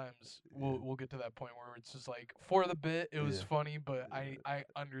lot of times yeah, we'll get to that point where it's just like for the bit it was yeah. funny, but I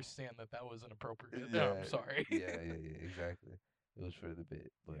understand that that was inappropriate. And Yeah, I'm sorry. exactly. It was for the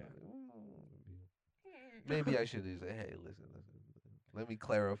bit, but Yeah. maybe I should just say, hey, listen. Let me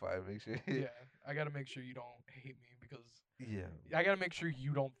clarify, make sure. Yeah, I gotta make sure you don't hate me because Yeah, I gotta make sure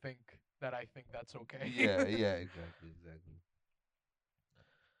you don't think that I think that's okay. yeah, exactly.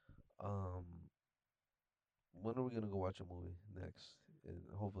 Um, when are we gonna go watch a movie next? And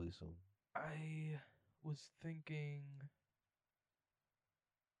hopefully soon. I was thinking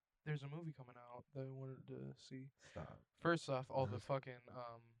there's a movie coming out that I wanted to see. Stop. First off, all the fucking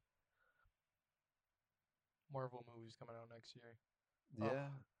Marvel movies coming out next year. Ugh.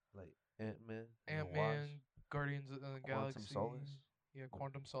 Yeah, like Ant Man and the Ant Wasp, Man, Guardians of the Quantum Galaxy, Solace. yeah,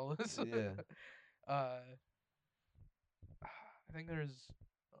 Quantum Solace. Yeah. uh, I think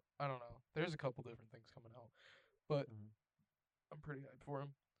I don't know. There's a couple different things coming out, but Mhm. I'm pretty hyped for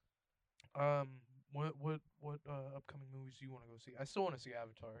them. What upcoming movies do you want to go see? I still want to see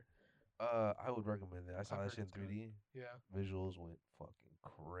Avatar. I would recommend it. I saw I've that heard shit in it's good. 3D. Yeah, Visuals went fucking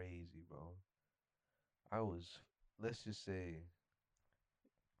crazy, bro. I was, let's just say,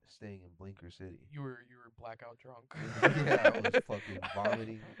 staying in Blinker City. you were blackout drunk. Yeah, I was fucking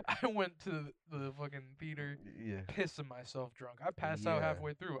vomiting. I went to the fucking theater, Yeah, pissing myself drunk. I passed out yeah.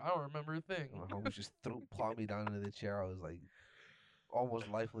 halfway through. I don't remember a thing. My homies just threw plopped me down into the chair. I was like almost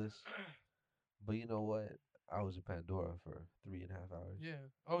lifeless. But you know what? I was in Pandora for 3.5 hours. Yeah.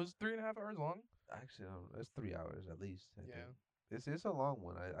 Oh, it was 3.5 hours long. Actually, I don't know, it's 3 hours at least. I think Yeah. it's a long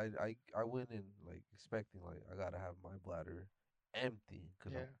one. I went in like expecting like I gotta have my bladder empty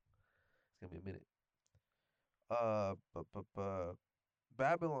because Yeah. it's gonna be a minute. But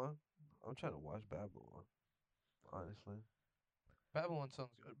Babylon. I'm trying to watch Babylon. Honestly, Babylon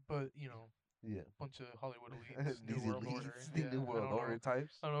sounds good, but yeah. bunch of Hollywood elites, New These World Order. elites, the Yeah, new world order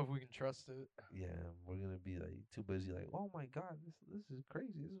types. I don't know if we can trust it. Yeah, we're gonna be like too busy. Like, oh my god, this is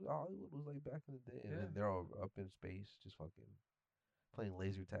crazy. This is Hollywood was like back in the day, and then Yeah, they're all up in space, just fucking playing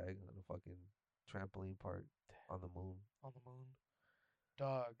laser tag on a fucking trampoline park on the moon on the moon,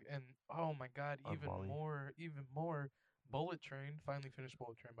 dog, and oh my god, on Molly. even more. Bullet Train finally finished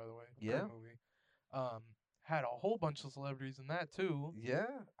Bullet Train, by the way. Great Yeah, movie. Um, had a whole bunch of celebrities in that too, yeah.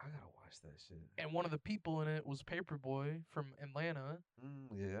 I gotta watch that shit. and one of the people in it was Paperboy from Atlanta.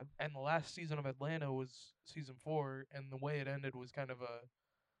 Yeah. And the last season of Atlanta was season 4, and the way it ended was kind of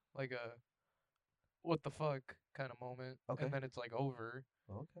a what the fuck kind of moment, and Okay. then it's like over.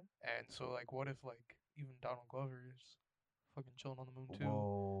 Okay. And so like, what if like even Donald Glover's fucking chilling on the moon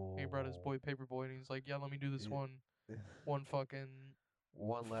too? He brought his Whoa. boy Paperboy, and he's like, yeah, let me do this Yeah. one fucking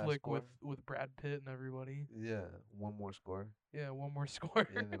One last flick score. with Brad Pitt and everybody. Yeah. One more score, Yeah, one more score.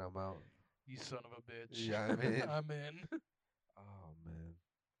 and then I'm out. You son of a bitch. Yeah, I'm in. I'm in. Oh man.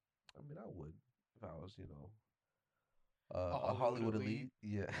 I mean, I would if I was, A a Hollywood Hollywood elite. elite.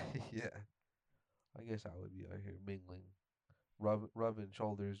 Yeah, yeah. I guess I would be out here mingling, rubbing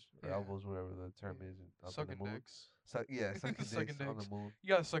shoulders or Yeah, elbows, whatever the term yeah. is, up in the Sucking moon. dicks. Sucking dicks Sucking on the dicks. moon. You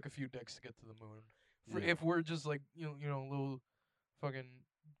gotta suck a few dicks to get to the moon. Yeah, If we're just like little fucking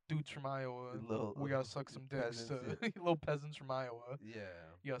dudes from Iowa, little we gotta suck some dicks peasants. to Yeah, little peasants from Iowa. yeah.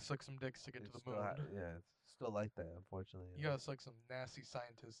 You gotta suck some dicks to get to It's the still, moon. yeah, it's still like that, unfortunately. You gotta suck some nasty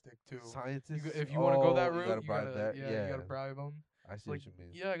scientist dick too. Scientists. If you want to go that Oh, you route, gotta bribe that. you Yeah, gotta bribe them. I It's see like, what you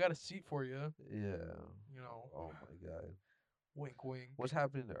mean. yeah, I got a seat for you. Yeah. You know, Oh my god. wink, What's wink.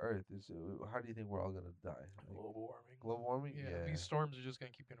 happening to Earth? Is how do you think we're all gonna die? Like Global warming. global warming? Yeah, Yeah, these storms are just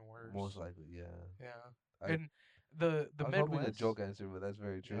gonna keep getting most worse. likely. Yeah. Yeah, I and the I was hoping a Midwest. joke answer, but that's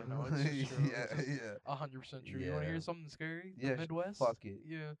very Yeah, true. no, it's just true. Yeah, It's just yeah, 100% true. You want to yeah. hear something scary? The Yeah, Midwest. fuck it.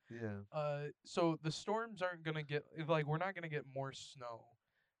 Yeah. Yeah. So the storms aren't gonna get like we're not gonna get more snow.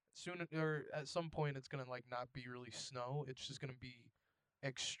 Soon or at some point, it's gonna like not be really snow. It's just gonna be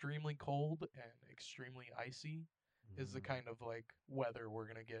extremely cold and extremely icy. Is the Mm. kind of like weather we're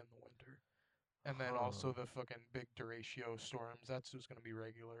gonna get in the winter. And then Huh. also the fucking big derecho storms. That's just gonna be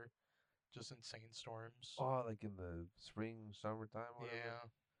regular, just insane storms. Oh, like in the spring, summertime, whatever. Yeah.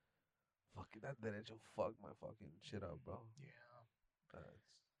 Fucking that engine fucked my fucking shit up, bro. Yeah. It's,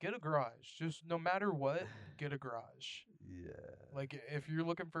 Get a garage. Just no matter what, get a garage. yeah. Like if you're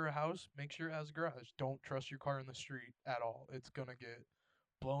looking for a house, make sure it has a garage. Don't trust your car in the street at all. It's gonna get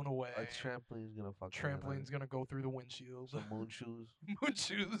blown away. A trampoline's gonna fuck my Trampoline's gonna go through the windshield. Some moon shoes. Moon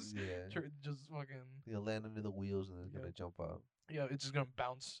shoes. Yeah. Just fucking. You'll land under the wheels and it's Yep. gonna jump out. Yeah, it's just gonna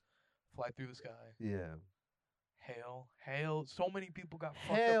bounce, fly through the sky. Yeah. Hail. So many people got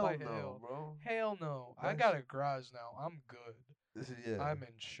fucked up Hell by no, hail. bro. Hell no. I That's- got a garage now. I'm good. Yeah. I'm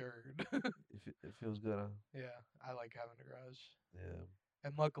insured. It feels good, huh? Yeah, I like having a garage. Yeah.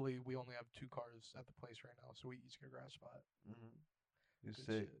 And luckily, we only have 2 cars at the place right now, so we each get a garage spot. Mm-hmm. You're Good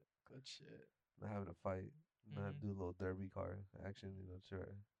sick. shit. Good shit. Not having to fight. Not have to do a little derby car action. You know,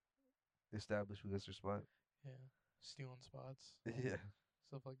 sure. Establish who gets your spot. Yeah, stealing spots, Yeah.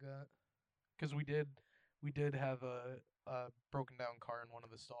 stuff like that. Because we did have a broken down car in one of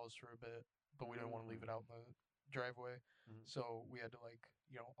the stalls for a bit, but we didn't want to leave it out in the driveway, so we had to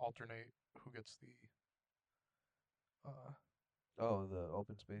alternate who gets uh Oh, the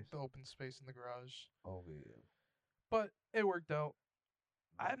open space. the open space in the garage. Oh yeah. But it worked out.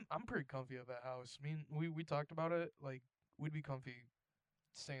 I'm pretty comfy at that house. I mean, we talked about it. Like we'd be comfy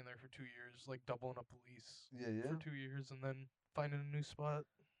staying there for 2 years, like doubling up the lease Yeah, yeah. for 2 years, and then finding a new spot.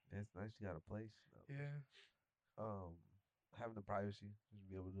 It's nice you got a place. Yeah, Having the privacy, just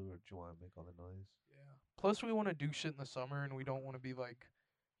be able to do what you want, make all the noise. yeah. Plus, we want to do shit in the summer, and we don't want to be like,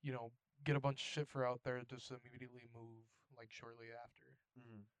 get a bunch of shit for out there just immediately move like shortly after.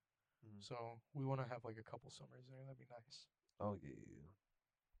 Mm-hmm. So we want to have like a couple summers there. That'd be nice. Oh yeah.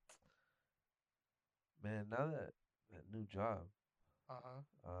 Man, now that new job, Shout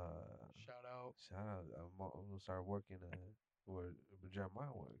out. shout out. I'm gonna start working where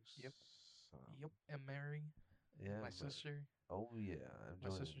Jeremiah works. Yep. So, Yep. And Mary, yeah. my man. sister, Oh yeah. my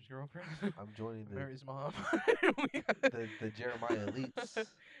sister's girlfriend. I'm joining the Mary's mom. the Jeremiah elites.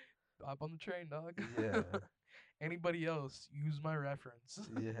 Hop on the train, dog. Yeah. Anybody else, use my reference.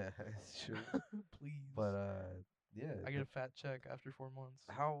 Yeah, it's true. Please. But yeah. I get a fat check after 4 months.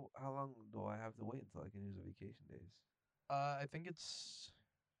 How long do I have to wait until I can use the vacation days? I think it's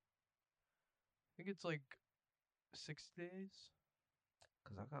like 6 days.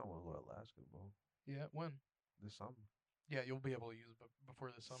 Cause I kind of want to go to Alaska, bro. Yeah, when? This summer. Yeah, you'll be able to use it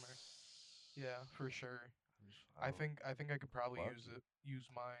before the summer. Yeah, for sure. I think I could probably use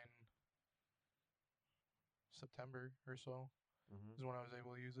mine September or so. Is when I was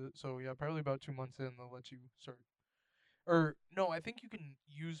able to use it. So yeah, probably about 2 months in they'll let you start. Or no, I think you can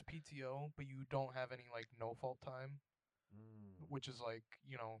use PTO, but you don't have any like no fault time, which is like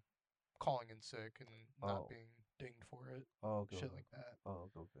calling in sick and not being dinged for it. Oh, okay. Shit like that. Oh,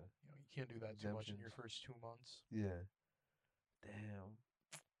 okay. You can't do that too much in your first 2 months. Yeah. Damn.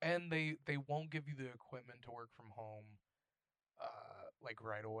 And they won't give you the equipment to work from home like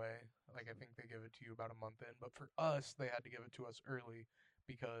right away. Like I think they give it to you about a month in, but for us they had to give it to us early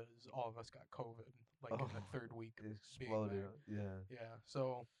because all of us got COVID like in the 3rd week. It exploded. Yeah. Yeah.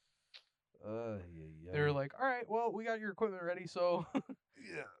 So yeah. they were like, "All right, well, we got your equipment ready, so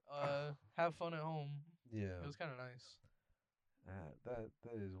yeah. have fun at home." Yeah. It was kind of nice. That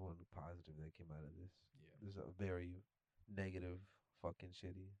is one positive that came out of this. Yeah. This is a very negative, fucking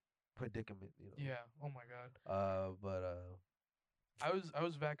shitty predicament. Yeah. Oh my god. But I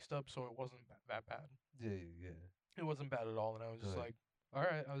was vaxxed up, so it wasn't that bad. Yeah. It wasn't bad at all, and I was just like, all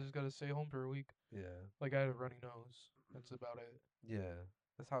right, I just gotta stay home for a week. Yeah. Like I had a runny nose. That's about it. Yeah.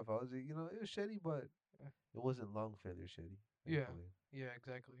 That's how I felt. It was shitty, but it wasn't lung failure shitty. Thankfully. Yeah,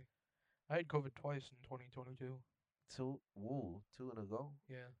 exactly. I had COVID twice in 2022. Two in a go.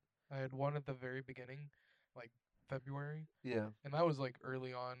 Yeah, I had one at the very beginning, like February. Yeah. And that was like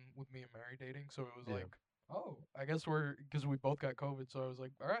early on with me and Mary dating, so it was Yeah. like, oh, I guess because we both got COVID, so I was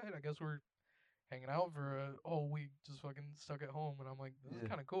like, all right, I guess we're hanging out for a whole week, just fucking stuck at home, and I'm like, this is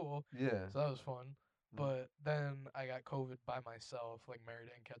kind of cool. Yeah. So that was fun. But then I got COVID by myself. Like Mary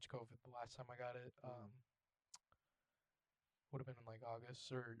didn't catch COVID the last time I got it. Would have been in like August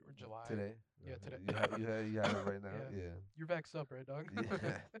or July. Today. Yeah, today. You have it right now. Yeah. You're vaxxed up, right, dog?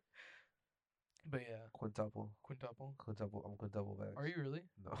 Yeah. But yeah. Quintuple. I'm quintuple vax. Are you really?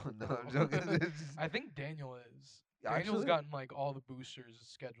 No, I'm joking. I think Daniel is. Actually? Daniel's gotten like all the boosters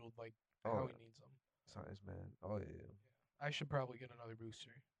scheduled like how he needs them. Science man. Oh yeah. I should probably get another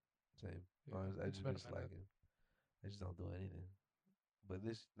booster. Same. Yeah, I it's just been been a minute. slacking. I just don't do anything. But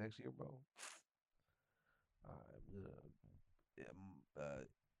this next year, bro, I'm gonna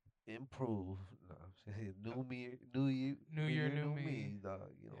improve. No, I'm saying new me, new you, New year, new me. dog.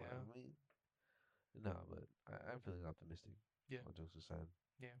 You know what Yeah. I mean? No, but I'm feeling optimistic. Yeah. All jokes aside.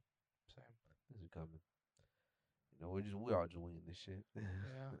 Yeah. Same. Things are coming. We're all just winging this shit. Yeah.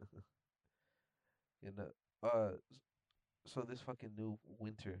 you know, uh, so this fucking new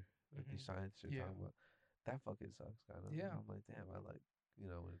winter that these Mhm. scientists are Yeah. talking about, that fucking sucks, kind of. Yeah. I'm like, damn, I like,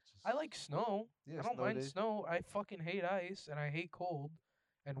 when it's I just like snow. yeah, I don't snow mind day. snow. I fucking hate ice and I hate cold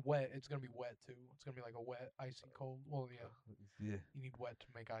and wet. It's gonna be wet too. It's gonna be like a wet, icy cold. Well, yeah, Yeah, you need wet to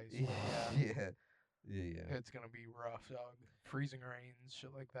make ice, but yeah, yeah, yeah. it's gonna be rough, dog. Freezing rains,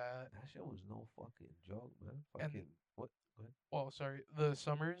 shit like that. That shit was no fucking joke, man. And Fucking what? Go ahead. well, sorry, the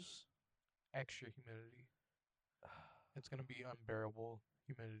summers, extra humidity. It's gonna be unbearable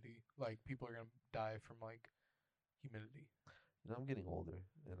humidity. Like people are gonna die from like humidity. I'm getting older,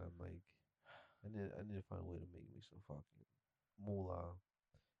 and I'm like, I need to find a way to make me some fucking moolah.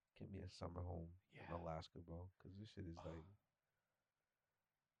 Get me a summer home in Yeah. Alaska, bro. Cause this shit is like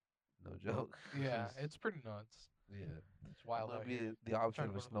no joke. Yeah, it's pretty nuts. Yeah, It's I'm wild gonna out be here. the opposite Trying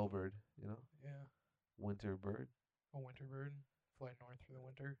to of a go to the snowbird. yeah, Winter bird. a winter bird, fly north through the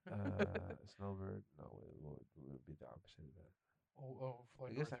winter. Snowbird. No, it would be the opposite of that. Fly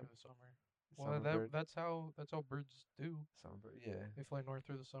I guess north I'm through the summer. Well, summer bird. that's how birds do. Summer bird. Yeah. They fly north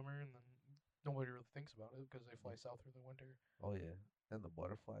through the summer, and then nobody really thinks about it because they fly south through the winter. Oh yeah. And the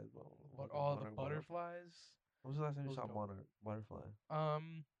butterflies, bro. But Fucking all the monarch butterfly. butterflies, When was the last time you those saw are a dope. monarch butterfly?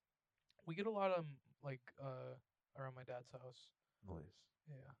 Um, we get a lot of 'em, like around my dad's house. Noise.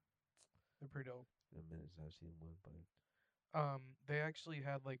 Yeah, they're pretty dope. In minutes I've seen one, but They actually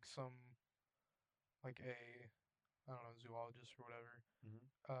had like some like a I don't know zoologist or whatever hmm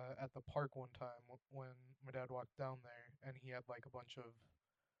at the park one time when my dad walked down there and he had like a bunch of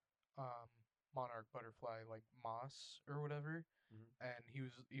um monarch butterfly like moss or whatever hmm and he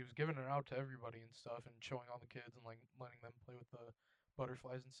was giving it out to everybody and stuff and showing all the kids and like letting them play with the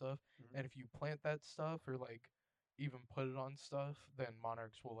butterflies and stuff hmm and if you plant that stuff or like even put it on stuff then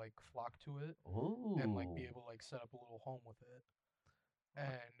monarchs will like flock to it and like be Ooh. able to like set up a little home with it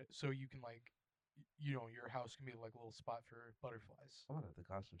and so you can like your house can be like a little spot for butterflies. I'm gonna have to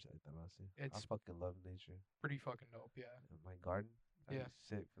costume shit like that, honestly. I It's fucking love nature. pretty fucking dope, yeah. My garden, that'd Yeah. be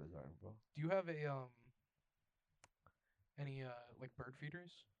sick for the garden, bro. Do you have a any like bird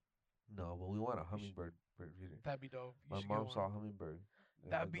feeders? No, but we want a You should, hummingbird bird feeder. that'd be dope. You My should get mom one. saw a hummingbird in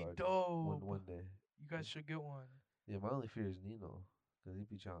my That'd be garden one dope. one day. You guys should get one. Yeah, my only fear is Nino, cause he'd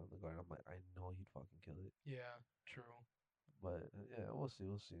be chilling in the garden. I'm like, I know he'd fucking kill it. Yeah, true. But yeah, we'll see,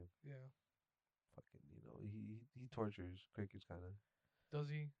 we'll see. Yeah. Fucking Nino, he tortures crickets, kind of. Does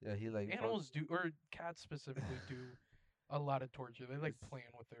he? Yeah, he like fuck. Animals do, or cats specifically do a lot of torture. They like It's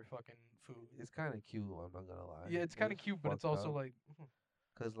playing with their fucking food. it's kind of cute. I'm not gonna lie. Yeah, it's kind of It's cute, but it's fucked also up. like,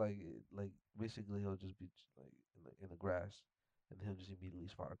 Cause like basically he'll just be like in the grass, and he'll just immediately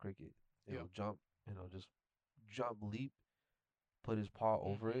spot a cricket. yep. It'll jump and he'll just jump, leap, put his paw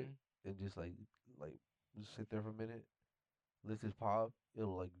over it, Mhm. and like just sit there for a minute, lift his paw up.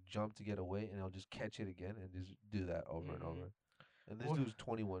 It'll like jump to get away, and he'll just catch it again and just do that over and Mhm. over. And this What? dude's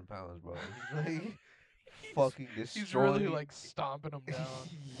 21 pounds, bro. He's like he's fucking he's really destroying. like stomping them down.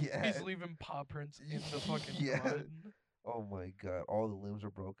 Yeah, He's leaving paw prints in the fucking yeah. mud. Oh my god, all the limbs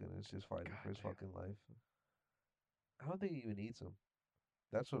are broken. It's just fighting God for his damn. fucking life. I don't think he even eats them.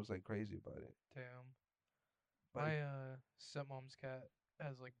 That's what's like crazy about it. Damn. But if, My stepmom's cat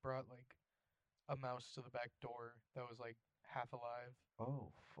has like brought like a mouse to the back door that was like half alive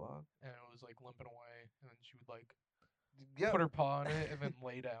oh fuck, and it was like limping away and then she would like yeah, put her paw on it and then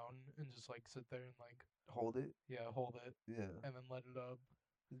lay down and just like sit there and like hold it, hold it yeah, and then let it up.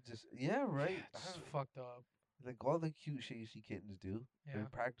 just yeah, right. Yeah, it's just fucked up. Like all the cute shit you see kittens do, they're Yeah.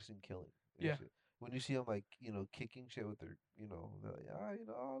 practicing killing and Yeah. shit. When you see them like kicking shit with their they're like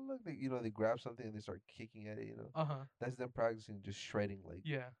oh look they grab something and they start kicking at it. Uh-huh. That's them practicing just shredding like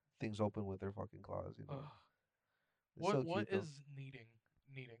Yeah. things open with their fucking claws. Ugh. It's so What cute though. is kneading?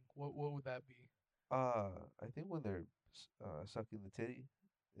 Kneading. What would that be? I think when they're sucking the titty,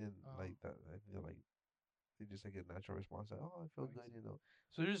 and Oh, like that, I feel like they just like a natural response. Like, oh, I feel nice. good.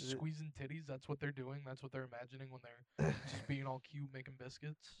 So they're just Is it- squeezing titties. That's what they're doing. That's what they're imagining when they're just being all cute, making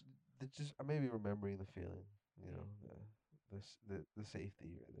biscuits. They're just I may be remembering the feeling. Mm. The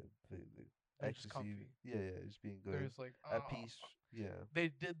safety or the They're just ecstasy. comfy. Yeah, just being They're good just like, at oh. peace. Yeah. They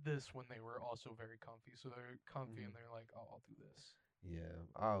did this when they were also very comfy. So they're comfy hmm and they're like, oh, I'll do this. Yeah,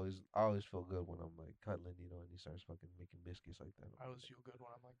 I always feel good when I'm like cuddling, and he starts fucking making biscuits like that. I I'm always feel good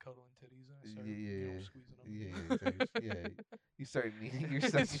when I'm like cuddling titties and I like, start, yeah, yeah, squeezing them. yeah, yeah, yeah. You start kneading, you're I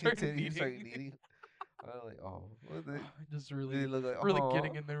sucking your start titty, you start kneading. kneading. I'm like, oh, what the? Just They really, look like, really oh,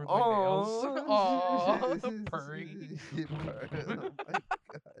 getting in there with my nails. oh, Oh, purring. oh my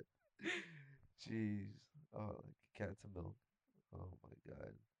god, jeez, oh, like cats and milk, oh my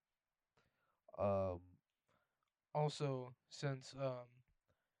god, Um, Also, since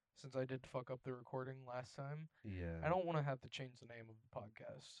I did fuck up the recording last time, yeah. I don't want to have to change the name of the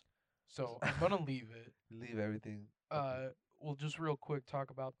podcast. So I'm gonna leave it. Leave everything. Okay. Uh, we'll just real quick talk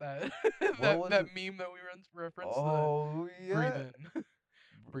about that What that was that it? meme that we referenced. The Oh breathe yeah. in,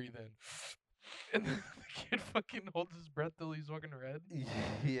 breathe in, and then the kid fucking holds his breath till he's fucking red.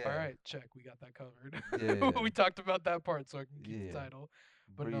 All Yeah. right, check. We got that covered. Yeah. We talked about that part, so I can keep the Yeah. title.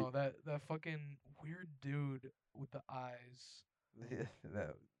 But Breathe. no, that fucking weird dude with the eyes. Yeah,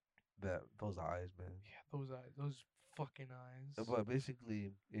 that those eyes, man. Yeah, those eyes, those fucking eyes. But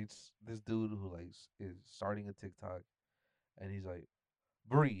basically, it's this dude who like is starting a TikTok, and he's like,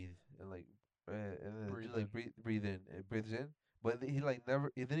 breathe, and like, and then the Breathe dude in. like breathe in, and breathes in. But he like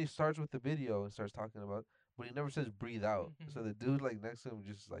never. And then he starts with the video and starts talking about, but he never says breathe out. So the dude like next to him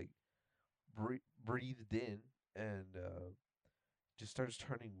just like breathed in and just starts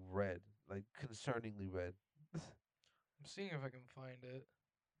turning red, like concerningly red. I'm seeing if I can find it.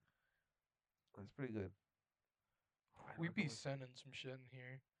 That's pretty good. I We don't know be what. sending some shit in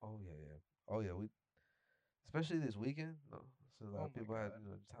here. Oh yeah, yeah. Oh yeah. We especially this weekend. No, so a lot Oh of my people had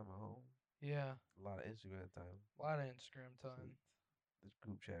god. time at home. Yeah, A lot of Instagram time. a lot of Instagram So time. this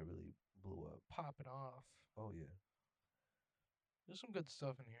group chat really blew up. Popping off. Oh yeah, There's some good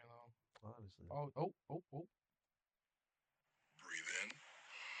stuff in here though. honestly. Oh. Breathe in.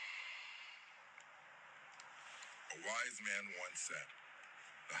 A wise man once said,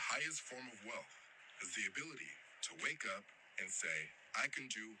 the highest form of wealth is the ability to wake up and say, I can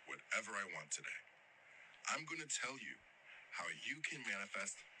do whatever I want today. I'm going to tell you how you can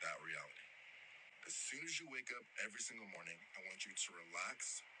manifest that reality. As soon as you wake up every single morning, I want you to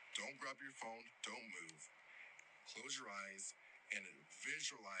relax. Don't grab your phone. Don't move. Close your eyes and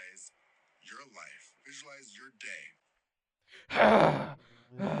visualize your life. Visualize your day.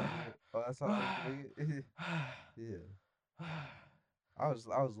 Oh, that's how you make it. Yeah. I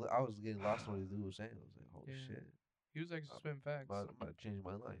was getting lost in what this dude was saying. I was like, oh Yeah. shit. He was actually spitting facts. I'm about to change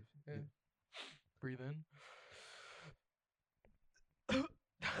my life. Yeah. Yeah. Breathe in.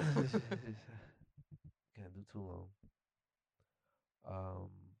 Can't do too long. Um,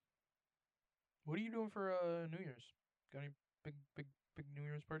 What are you doing for New Year's? Got any big New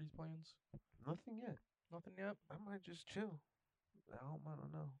Year's parties plans? nothing yet. Nothing yet. I might just chill. I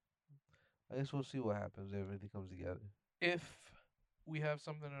don't know. I guess we'll see what happens if everything comes together. If we have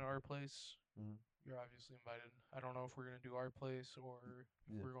something at our place, Mm-hmm. you're obviously invited. I don't know if we're gonna do our place or if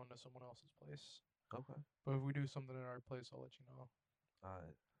Yeah. we're going to someone else's place. Okay. But if we do something at our place, I'll let you know.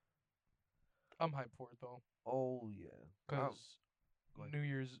 Alright. I'm hyped for it though, Oh yeah. cause Go ahead. New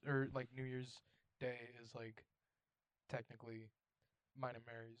Year's or like New Year's Day is like technically mine and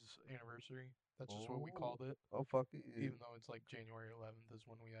Mary's anniversary. That's just what we Oh. called it. Oh fuck it. Yeah. Even though it's like January 11th is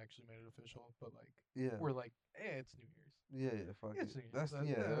when we actually made it official. But like Yeah. we're like, it's New Year's. Yeah. Fuck It's it. New Year's. That's That,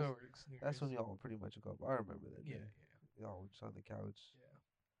 yeah. that works. New That's Year's. when y'all were pretty much a couple. I remember that Yeah, day. yeah, Y'all were just on the couch. yeah.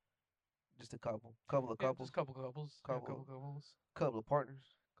 Just a couple of Yeah, couples, just couple couples. Yeah, couple, couple couples. couple of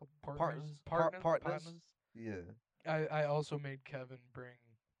partners, Couple partners. partners. Partners. Yeah. I also made Kevin bring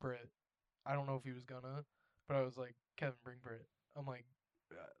Britt. I don't know if he was gonna, but I was like, Kevin, bring Britt. I'm like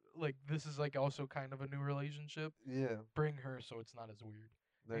this is like also kind of a new relationship. Yeah. Bring her so it's not as weird.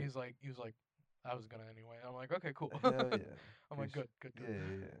 And There. he was like, I was gonna anyway. I'm like, okay, cool. Hell yeah. I'm like, good, good, Yeah, good,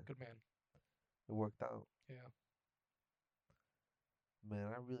 yeah, yeah. good man. It worked out. Yeah, Man,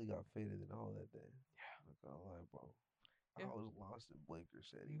 I really got faded in all that day. yeah, Not gonna lie, bro. yeah. I was lost in Blinker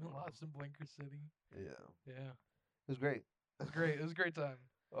City. Even Bro. lost in Blinker City. Yeah. Yeah, It was great. it was great. It was a great time.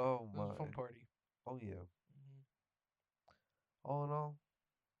 Oh It my. was a fun party. Oh yeah. Hmm. All in all,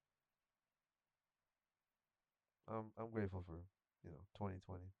 I'm grateful for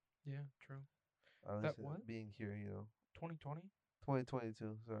 2020. Yeah, true. At That least what? being here. 2020?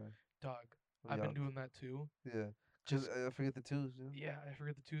 2022. Sorry. Dog. When I've y'all- been doing that too. Yeah. Cause Just I forget the twos. You know? yeah, I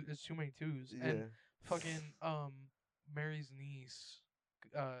forget the two. It's too many twos. And Yeah. fucking Mary's niece,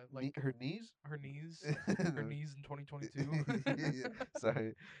 like Her knees. her niece, her No. niece in 2022. Yeah.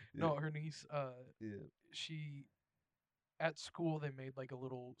 Sorry. Yeah. No, her niece. Yeah. She at school they made like a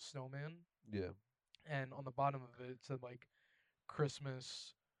little snowman, Yeah. and on the bottom of it it said like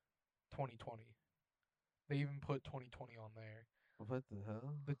Christmas 2020. They even put 2020 on there. What the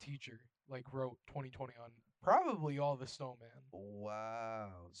hell? The teacher like wrote 2020 on probably all the snowman.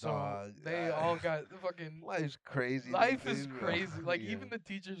 Wow, So dog. they all got the fucking Life's crazy. life these is days, bro. crazy. Like Yeah. even the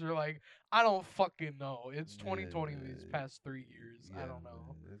teachers are like, I don't fucking know. It's Yeah, 2020 these past 3 years. I don't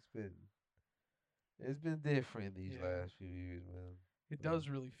know. Man. It's been different these Yeah. last few years, man. It for- does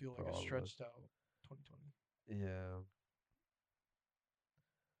really feel for like a all of us. stretched out 2020. Yeah.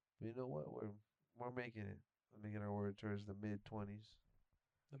 But you know what? we're making it. We're making our word towards the mid-20s.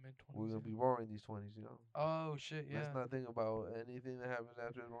 The mid We're 20s. gonna be roaring these 20s, you know. Oh shit, Let's yeah. not think about anything that happens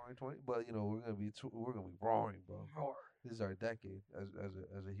after the roaring 20, but you know we're gonna be roaring, bro. Roar. This is our decade as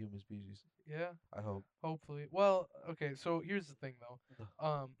a human species. Yeah, I hope. hopefully. Well, okay, so here's the thing though.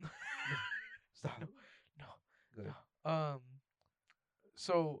 No, no, stop. No, no, Good. no.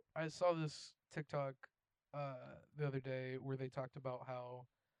 So I saw this TikTok the other day where they talked about how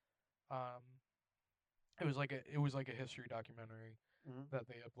um it was like a history documentary Mm-hmm. that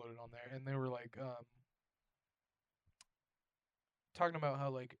they uploaded on there, and they were like talking about how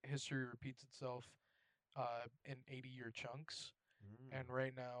like history repeats itself in 80-year chunks, and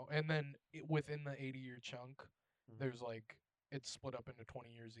right now, and then within the 80-year chunk, Mm-hmm. there's like it's split up into 20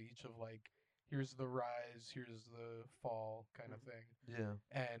 years each of like here's the rise, here's the fall kind of thing. Yeah.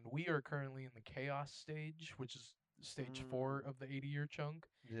 And we are currently in the chaos stage, which is stage 4 of the 80-year chunk.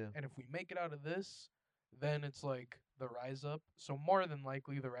 Yeah. And if we make it out of this, then it's like the rise up. So more than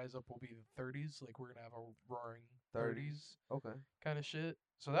likely, the rise up will be the 30s. Like we're gonna have a roaring 30s. 30s Okay. kind of shit.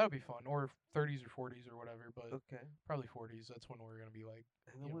 So that would be fun, or 30s or 40s or whatever. But Okay. probably 40s. That's when we're gonna be like,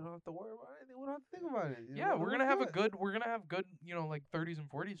 And then you we know, don't have to worry about anything. We don't have to think about it. yeah, we're We're gonna have a good. good, you know, like 30s and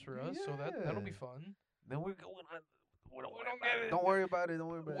 40s for us. So that'll be Yeah. fun. Then we're going on. We don't We worry don't about get it. it. Don't worry about it. Don't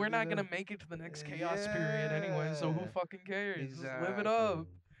worry about it. We're You not know? gonna make it to the next chaos period anyway. So who Yeah. fucking cares? Just live it Exactly. up.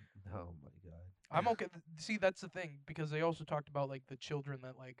 Oh my god. I'm okay. See, that's the thing because they also talked about like the children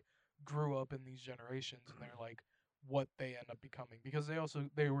that like grew up in these generations and they're like what they end up becoming because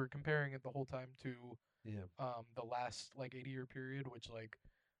they were comparing it the whole time to Yeah. the last like 80-year period, which like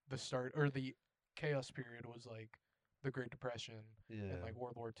the start or the chaos period was like the Great Depression and Yeah. like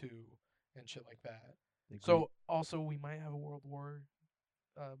World War II and shit like that. The great. So also we might have a world war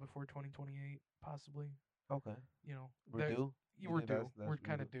before 2028 possibly. Okay. You know, We're due. you You were think due. that's We're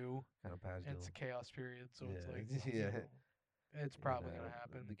kind of due, kind of past and it's due? a chaos period, so it's like Yeah. you Yeah. know, it's You probably know, gonna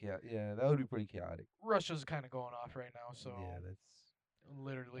happen. yeah, that would be pretty chaotic. Russia's kind of going off right now, so Yeah,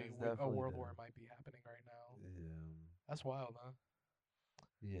 literally that's a definitely world the war might be happening right now. yeah, That's wild, huh?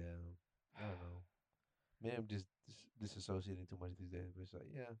 yeah. I don't know. Maybe I'm just disassociating too much these days, but it's like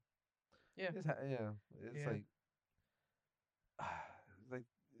Yeah, yeah, it's yeah, like it's like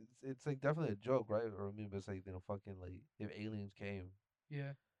it's like definitely a joke, right? Or I mean, but it's like fucking like if aliens came,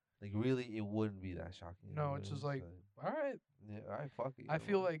 yeah. like really, it wouldn't be that shocking. You No, know? it's just It's like, like all right. yeah, all right, fuck it, you I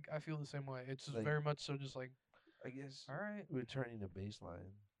feel know. like I feel the same way. It's just Like very much so, just like, I guess all right. returning to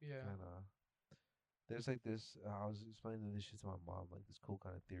baseline, Yeah. kind of. There's like this. I was explaining this shit to my mom, like this cool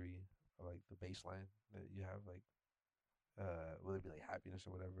kind of theory of like the baseline that you have, like whether it be like happiness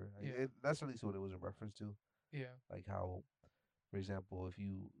or whatever. Like, Yeah. that's at least what it was in reference to. Yeah. Like how, for example, if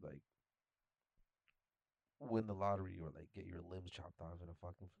you like win the lottery or like get your limbs chopped off in a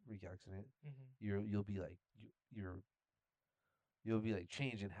fucking freak accident, Mhm. you'll be like you'll be like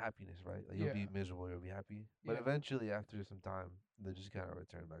changed in happiness, right? Like you'll Yeah. be miserable, you'll be happy, but Yeah. eventually after some time, they'll just kind of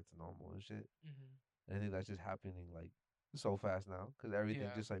return back to normal and shit. Mhm. And I think that's just happening like so fast now because everything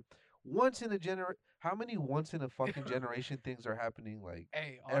Yeah. just like once in a how many once in a fucking generation things are happening like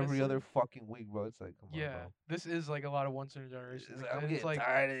Hey, every honestly, other fucking week, bro. It's like, come on, yeah. bro. This is like a lot of once in a generation It's things. like, I'm And it's getting like,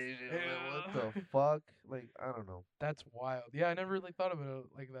 tired of this shit. Like, what the fuck? Like, I don't know. that's wild. Yeah, I never really thought of it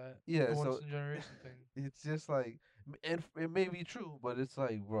like that. Yeah, The once so in a generation thing. it's just like, and it may be true, but it's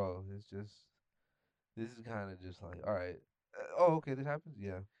like, bro, it's just this is kind of just like, all right, oh, okay, this happens,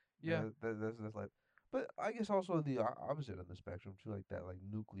 yeah, Yeah. that's like, but I guess also the opposite of the spectrum too, like that, like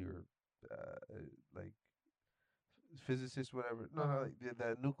nuclear, like physicists, whatever. No, Uh no, huh. like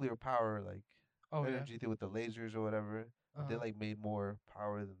that nuclear power, like Oh yeah. energy thing with the lasers or whatever. Uh They huh. like made more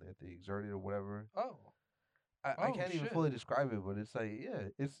power than they exerted or whatever. Oh. I Oh can't even shit. fully describe it, but it's like yeah,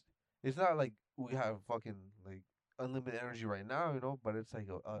 it's not like we have fucking like unlimited energy right now, you know. But it's like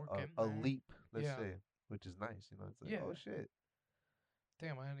We're getting a there. leap, let's Yeah. say, which is nice, you know. It's like oh Yeah. shit,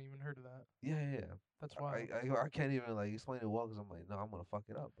 Damn, I hadn't even heard of that. yeah, yeah. Yeah. That's I, wild. I can't even like explain it well because I'm like no, I'm gonna fuck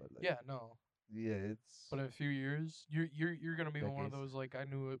it up, but like Yeah. No. yeah, it's But in a few years, you're gonna be one of decades. those like I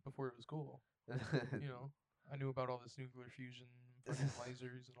knew it before it was cool. You know, I knew about all this nuclear fusion, fucking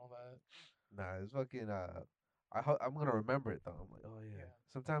lasers, and all that. Nah, it's fucking. I'm gonna remember it though. I'm like, oh yeah. Yeah.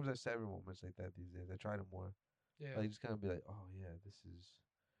 Sometimes I savor moments like that these days. I try to more. Yeah. Like just kind of be like, oh yeah, this is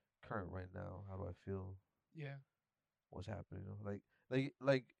current right now. How do I feel? Yeah. What's happening? You know,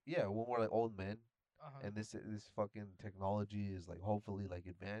 like yeah. When we're like old men, Uh huh. and this fucking technology is like hopefully like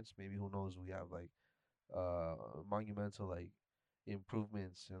advanced. Maybe who knows? We have like monumental like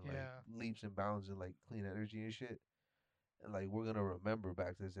improvements and like Yeah. leaps and bounds in like clean energy and shit. and like we're gonna remember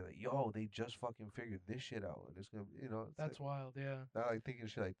back to this day, like, yo, they just fucking figured this shit out, and it's gonna, it's That's like wild. Yeah. not like thinking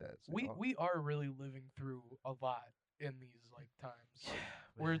shit like that. It's like, oh, We are really living through a lot in these like times yeah,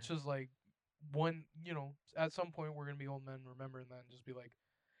 where man. it's just like one, at some point we're gonna be old men, remember, and then just be like,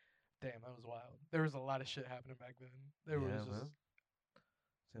 damn, that was wild. There was a lot of shit happening back then. There Yeah, was just man.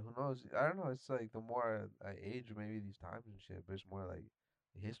 So who knows? I don't know. It's like the more I age, maybe these times and shit, but it's more like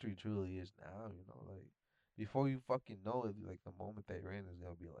history truly is now. Like before you fucking know it, like the moment that you're in is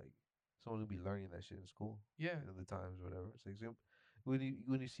gonna be like someone's gonna be learning that shit in school. yeah. The times or whatever. It's like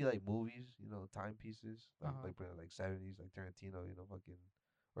when you see like movies, timepieces Uh-huh. like 70s, like Tarantino, fucking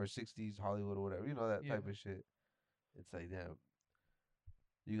or 60s Hollywood or whatever, that Yeah. type of shit. It's like damn,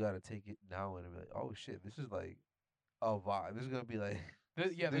 you gotta take it now and be like, oh shit, this is like a vibe. This is gonna be like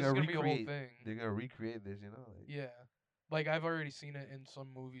Yeah, they're this is gonna gonna be a whole recreate. thing. They're gonna recreate this, like Yeah. Like I've already seen it in some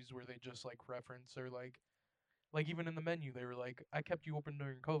movies where they just like reference or like even in the menu they were like, I kept you open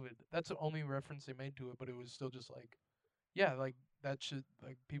during COVID. That's the only reference they made to it, but it was still just like, yeah, like that shit,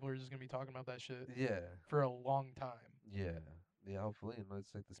 like people are just gonna be talking about that shit yeah, for a long time. yeah, yeah. Hopefully,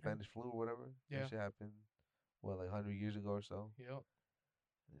 it's like the Spanish flu or whatever. That Yeah. shit happened, what, like 100 years ago or so. Yep.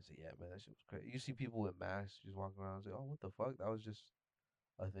 And it's like, yeah, man, that shit was crazy. You see people with masks just walking around, and say, oh, what the fuck? That was just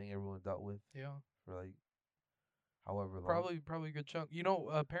a thing everyone dealt with Yeah. for like however long. Probably a good chunk.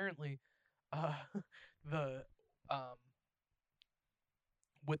 Apparently, uh, the um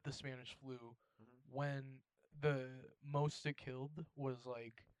with the Spanish flu, Hmm. when the most it killed was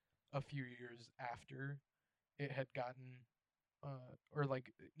like a few years after it had gotten or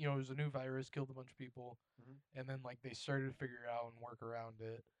like it was a new virus, killed a bunch of people, Hmm. and then like they started to figure it out and work around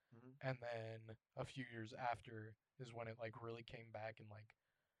it, Hmm. and then a few years after is when it like really came back and like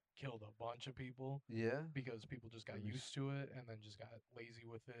killed a bunch of people Yeah, because people just got maybe used to it and then just got lazy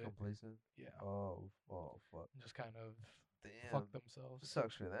with it. complacent. Yeah, Oh, fuck. and just kind of Damn, fuck themselves.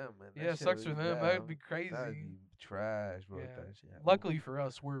 sucks for them, man. That Yeah, shit, sucks for them. That'd damn, be that'd crazy. be trash, bro. If Yeah. that shit happened. Luckily for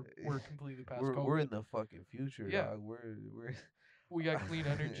us, we're completely past We're COVID. in the fucking future, Yeah, dog. We're we got clean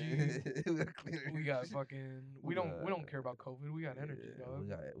energy. we got cleaner. We got fucking. We We got don't care about COVID. We got energy, yeah,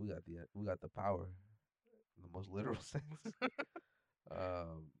 dog. we got the power, in the most literal sense.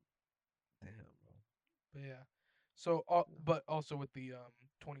 Um, damn, bro. But yeah. So, but also with the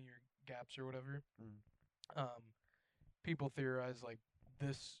 20-year gaps or whatever, Mm. um, people theorize like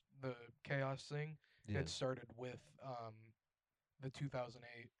the chaos thing. Yeah, It started with the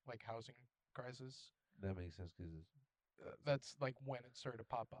 2008 like housing crisis. that makes sense because That's like when it started to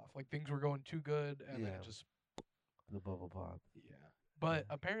pop off. Like things were going too good, and then yeah, it just the bubble pop. yeah. But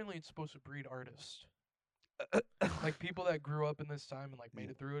Yeah. apparently, it's supposed to breed artists, like people that grew up in this time and like made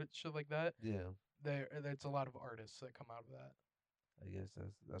Yeah, it through it, shit like that. yeah. There's a lot of artists that come out of that, I guess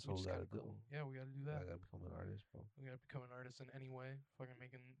that's what which we is kind gotta of do. cool. Yeah, we got to do I that. gotta become an artist, bro. We got to become an artist in any way, fucking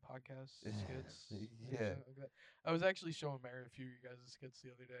making podcasts, skits, and Yeah, shit like that. I was actually showing Mary a few of you guys' skits the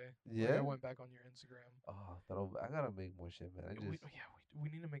other day. Like yeah. I went back on your Instagram. Oh, I gotta make more shit, man. We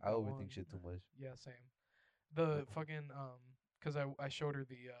need to make I that one. overthink shit too much. Yeah, same. The fucking cause I showed her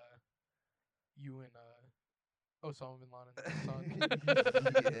the you and Osama bin Laden's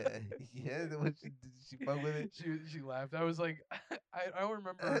son. Yeah, yeah. What did she fuck with it? She laughed. I was like, I don't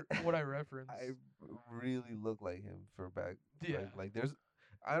remember what I referenced. I really look like him for back. Yeah, Like there's,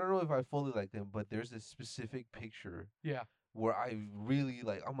 I don't know if I fully like him, but there's this specific picture yeah, where I really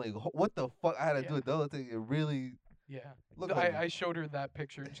like. I'm like, what the fuck? I had to do yeah, a double take. It really yeah. looked like I showed her that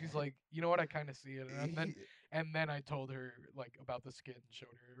picture and she's like, you know what? I kind of see it. And then I told her like about the skit and showed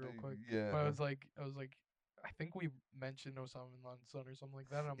her real quick. yeah. But I was like, I think we mentioned Osama bin Laden's son or something like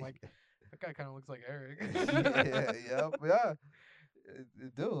that. And I'm like, that guy kind of looks like Eric. Yeah, yeah.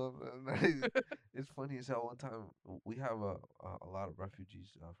 It do. It's funny as hell. One time we have a lot of refugees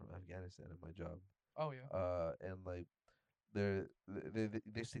from Afghanistan at my job. Oh yeah, And like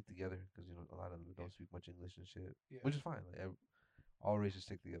they stick together because a lot of them don't speak much English and shit, yeah, which is fine. Like all races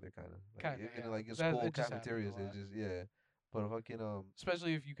stick together, kind of. Like kind of. in Yeah, like in that school it just happens cafeterias, a lot. it's just yeah. But fucking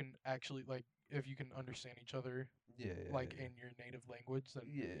Especially if you can actually like if you can understand each other yeah, like in your native language, then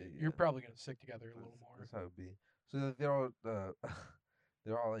yeah, you're yeah. probably gonna stick together a little more. That's how it be. So they're all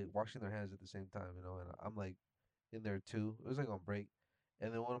they're all like washing their hands at the same time, and I'm like in there too. It was like on break,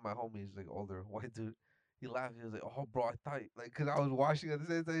 and then one of my homies, like older white dude, he laughed. He was like, "Oh, bro, I thought like, cause I was washing at the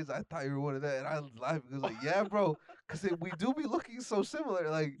same time. I thought you were one of that," and I was laughing. He was like, "Yeah, bro, cause we do be looking so similar.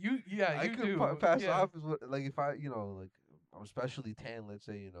 Like I You could do. pass Yeah. off as like if I like I'm especially tan. Let's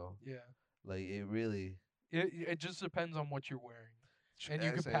say Yeah. like it really It just depends on what you're wearing. And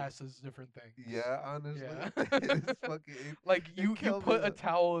you can saying- pass as different things. Yeah, honestly, Yeah. it's fucking Like it you killed put me, a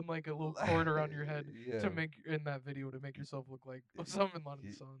towel in like a little cord around your head yeah. to make in that video to make yourself look like Osama bin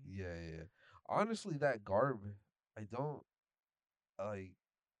Laden's son. Yeah. Honestly, that garb, I don't like.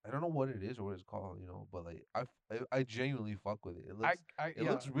 I don't know what it is or what it's called, but like I genuinely fuck with it. It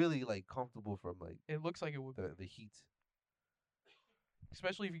Yeah, looks really like comfortable from like it looks like it would be. the heat.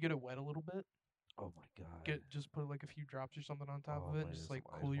 Especially if you get it wet a little bit. Oh my god. Just put like a few drops or something on top Oh, of it and man, just some like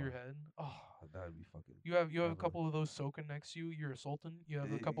ice cool your water. head. Oh, That would be fucking. you have a heaven. couple of those soaking next to you. You're a sultan. You have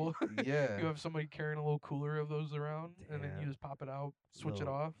a Y- couple. yeah. You have somebody carrying a little cooler of those around, and then you Damn. just pop it out, switch it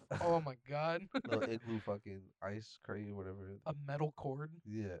Little- off. Oh my god. Little igloo fucking ice crate, whatever. A metal cord,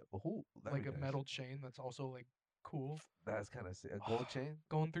 Yeah. Who? like a metal chain that's also like cool. That's kind of sick. A gold chain.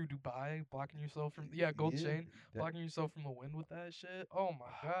 Going through Dubai, blocking yourself from gold chain, blocking yourself from the wind with that shit. Oh my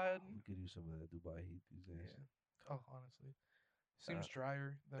god. We could use some of that Dubai heat these days. Yeah. Oh, honestly, seems Uh,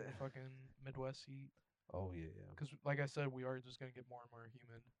 drier than fucking Midwest heat. Oh yeah. Because, like I said, we are just gonna get more and more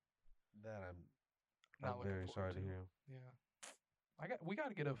humid. That Not I'm looking very sorry forward to hear. Yeah. We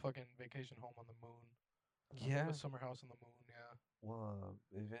gotta get a fucking vacation home on the moon. Yeah. A summer house on the moon. Yeah. Well,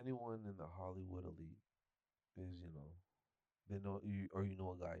 if anyone in the Hollywood elite is, they know you or you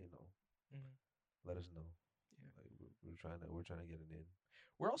know a guy, Mhm. let us know. Yeah. Like we're trying to get it in.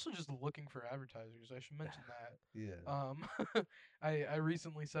 We're also just looking for advertisers. I should mention that. Yeah. I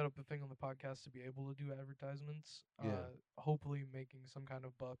recently set up the thing on the podcast to be able to do advertisements. Yeah. Hopefully making some kind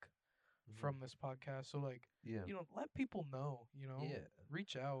of buck Mhm. from this podcast. So like, Yeah. let people know. Yeah.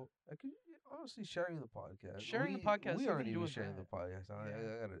 Reach out. I could honestly sharing the podcast. Sharing the podcast, We even aren't even doing sharing that. the podcast.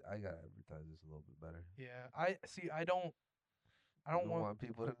 Yeah. I gotta advertise this a little bit better. Yeah. I don't I don't want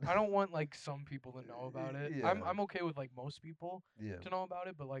people to. I don't want like some people to know about it. Yeah. I'm okay with like most people Yeah. to know about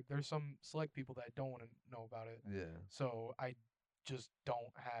it, but like there's some select people that I don't want to know about it. Yeah. So I just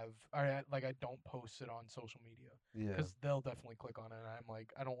don't have I don't post it on social media Yeah. because they'll definitely click on it. And I'm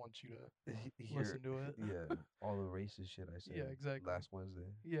like, I don't want you to listen to it. Yeah. All the racist shit I said. Yeah, exactly. Last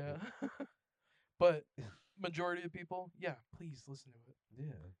Wednesday. Yeah. But majority of people, yeah, please listen to it.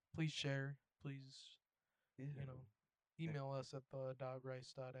 Yeah. Please share. Please, Yeah. email us at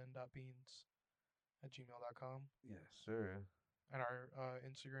the.rice.n.beans@gmail.com. Yes, sir. And our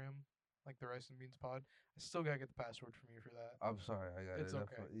Instagram, like the Rice and Beans Pod. I still gotta get the password from you for that. I'm sorry. I got It's it.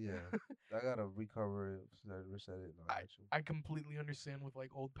 okay. Yeah. I gotta recover it. Reset it. And I got you. I completely understand with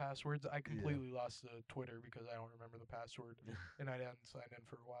like old passwords. I completely lost Twitter because I don't remember the password and I hadn't signed in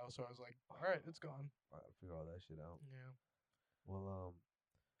for a while. So I was like, all right, it's gone. I gotta figure all that shit out. Yeah. Well,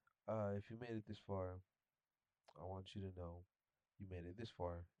 if you made it this far, I want you to know you made it this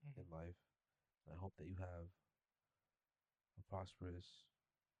far in life. I hope that you have a prosperous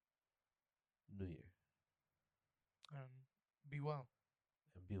New Year And be well.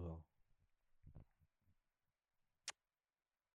 and be well.